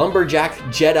make Lumberjack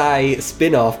Jedi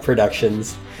spin-off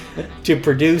productions. To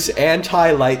produce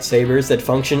anti-lightsabers that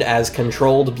function as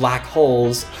controlled black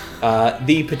holes.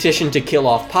 The petition to kill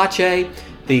off Pache.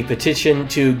 The petition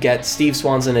to get Steve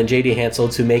Swanson and J.D. Hansel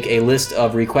to make a list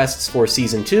of requests for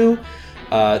Season 2.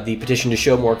 The petition to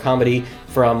show more comedy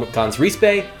from Gans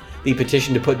Rispe. The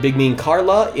petition to put Big Mean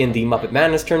Carla in the Muppet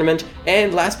Madness Tournament.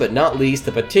 And last but not least,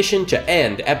 the petition to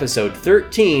end Episode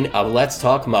 13 of Let's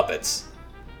Talk Muppets.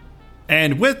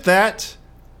 And with that,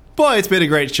 boy, it's been a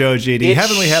great show, JD.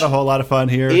 Haven't we had a whole lot of fun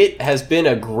here? It has been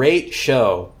a great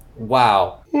show.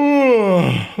 Wow.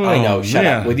 I know, shut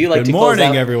up. Would you like to close out? Good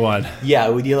morning, everyone. Yeah,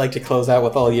 would you like to close out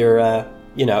with all your,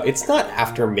 it's not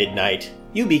after midnight.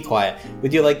 You be quiet.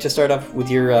 Would you like to start off with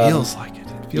your, feels like it.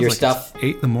 It feels your like stuff? It's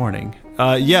 8 in the morning.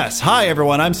 Yes. Hi,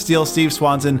 everyone. I'm still Steve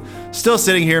Swanson, still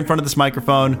sitting here in front of this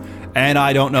microphone, and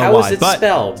I don't know why. How is it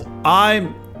spelled?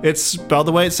 It's spelled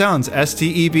the way it sounds.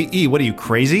 Steve. What are you,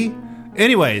 crazy?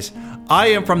 Anyways, I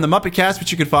am from the Muppet Cast,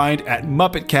 which you can find at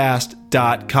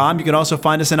MuppetCast.com. You can also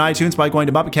find us in iTunes by going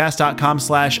to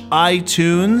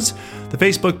MuppetCast.com/iTunes. The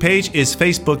Facebook page is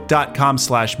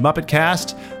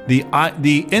Facebook.com/MuppetCast. The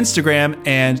Instagram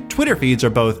and Twitter feeds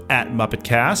are both at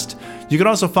MuppetCast. You can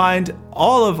also find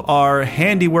all of our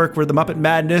handiwork for the Muppet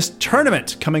Madness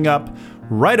Tournament coming up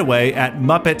right away at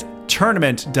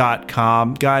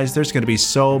MuppetTournament.com. Guys, there's going to be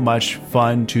so much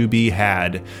fun to be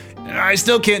had. I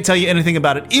still can't tell you anything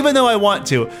about it, even though I want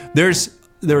to. There is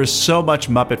so much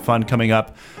Muppet fun coming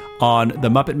up on the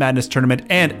Muppet Madness Tournament,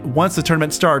 and once the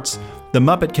tournament starts, the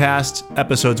Muppet Cast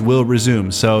episodes will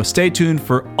resume. So stay tuned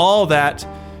for all that.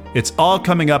 It's all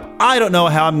coming up. I don't know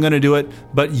how I'm going to do it,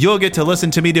 but you'll get to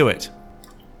listen to me do it.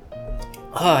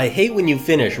 I hate when you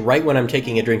finish right when I'm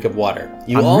taking a drink of water.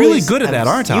 I'm really good at that,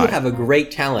 aren't I? You have a great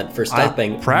talent for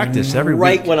stopping. I practice every week.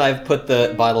 Right when I've put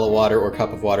the bottle of water or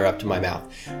cup of water up to my mouth.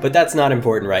 But that's not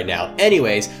important right now.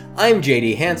 Anyways, I'm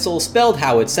J.D. Hansel, spelled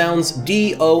how it sounds,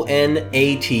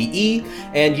 Donate,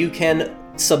 and you can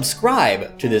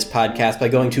subscribe to this podcast by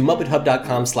going to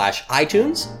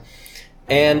MuppetHub.com/iTunes.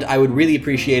 And I would really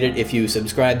appreciate it if you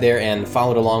subscribe there and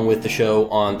followed along with the show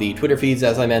on the Twitter feeds,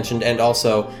 as I mentioned, and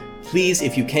also, please,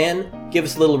 if you can, give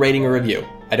us a little rating or review.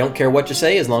 I don't care what you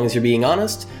say as long as you're being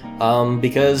honest,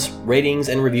 because ratings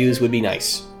and reviews would be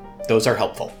nice. Those are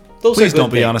helpful. Please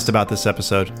don't be honest about this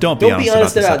episode. Don't be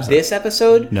honest about this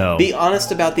episode. No. Be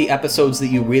honest about the episodes that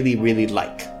you really, really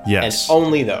like. Yes. And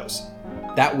only those.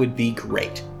 That would be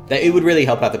great. It would really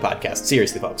help out the podcast.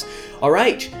 Seriously, folks. All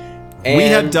right. And we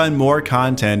have done more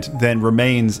content than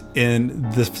remains in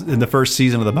the first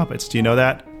season of the Muppets. Do you know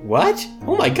that? What?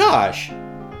 Oh my gosh.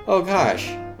 Oh gosh.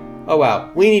 Oh wow.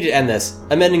 We need to end this.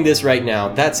 I'm ending this right now.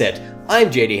 That's it.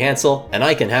 I'm J.D. Hansel, and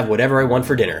I can have whatever I want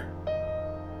for dinner.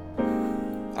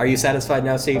 Are you satisfied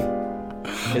now, Steve?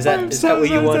 Is that what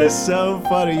you wanted? That's so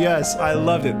funny. Yes, I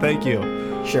loved it. Thank you.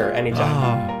 Sure,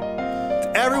 anytime.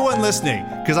 Everyone listening,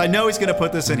 because I know he's going to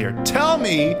put this in here. Tell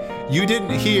me you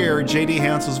didn't hear J.D.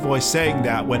 Hansel's voice saying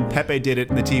that when Pepe did it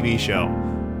in the TV show.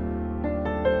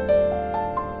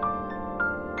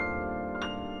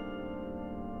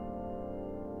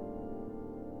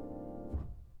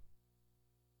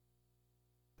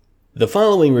 The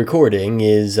following recording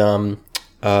is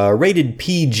rated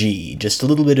PG, just a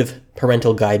little bit of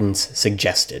parental guidance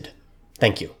suggested.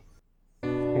 Thank you.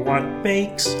 What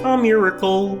makes a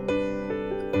miracle?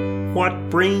 What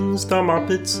brings the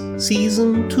Muppets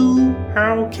Season 2?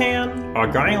 How can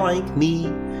a guy like me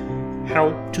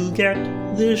help to get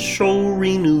this show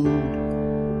renewed?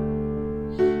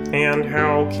 And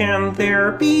how can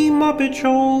there be Muppet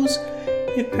shows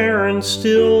if parents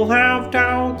still have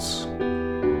doubts?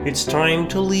 It's time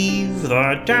to leave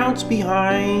the doubts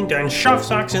behind and shove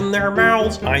socks in their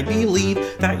mouths. I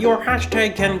believe that your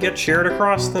hashtag can get shared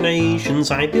across the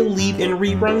nations. I believe in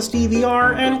reruns,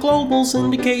 DVR, and global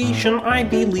syndication. I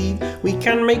believe we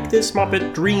can make this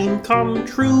Muppet dream come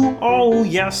true. Oh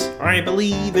yes, I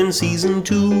believe in season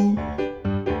 2.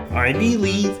 I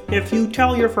believe if you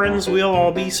tell your friends we'll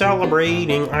all be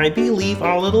celebrating. I believe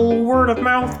a little word of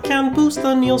mouth can boost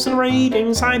the Nielsen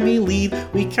ratings. I believe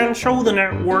we can show the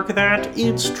network that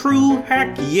it's true.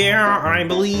 Heck yeah, I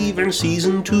believe in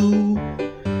season 2.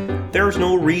 There's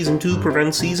no reason to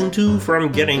prevent season 2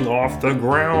 from getting off the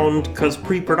ground, 'cause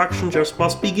pre-production just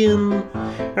must begin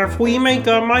if we make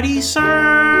a mighty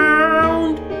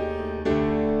sound.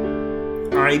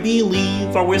 I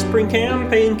believe a whispering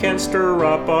campaign can stir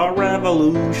up a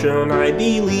revolution. I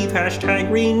believe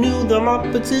hashtag renew the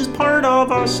Muppets is part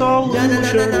of a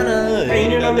solution.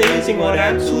 Ain't it amazing what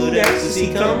absolute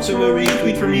ecstasy comes from a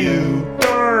retweet from you?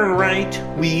 Darn right,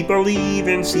 we believe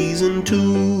in season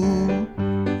 2.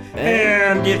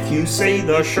 And if you say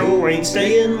the show ain't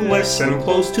staying, listen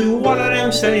close to what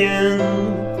I'm saying.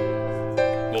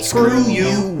 Well, screw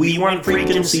you, we want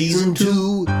freaking season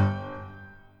 2.